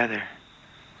we're together,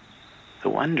 the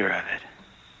wonder of it.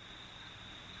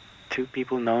 Two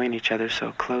people knowing each other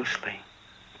so closely.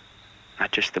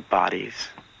 Not just the bodies,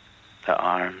 the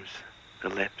arms, the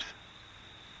lips.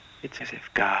 It's as if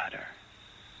God or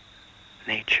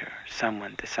nature or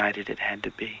someone decided it had to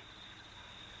be.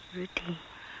 Rudy,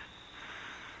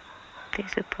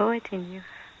 there's a poet in you.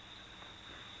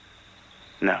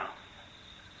 No.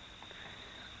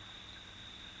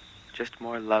 Just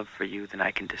more love for you than I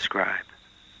can describe.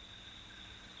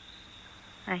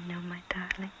 I know, my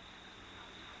darling.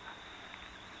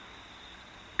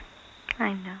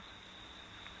 I know.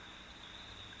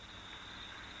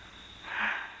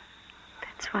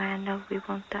 That's why I know we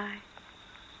won't die.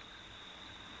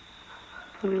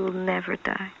 We will never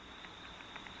die.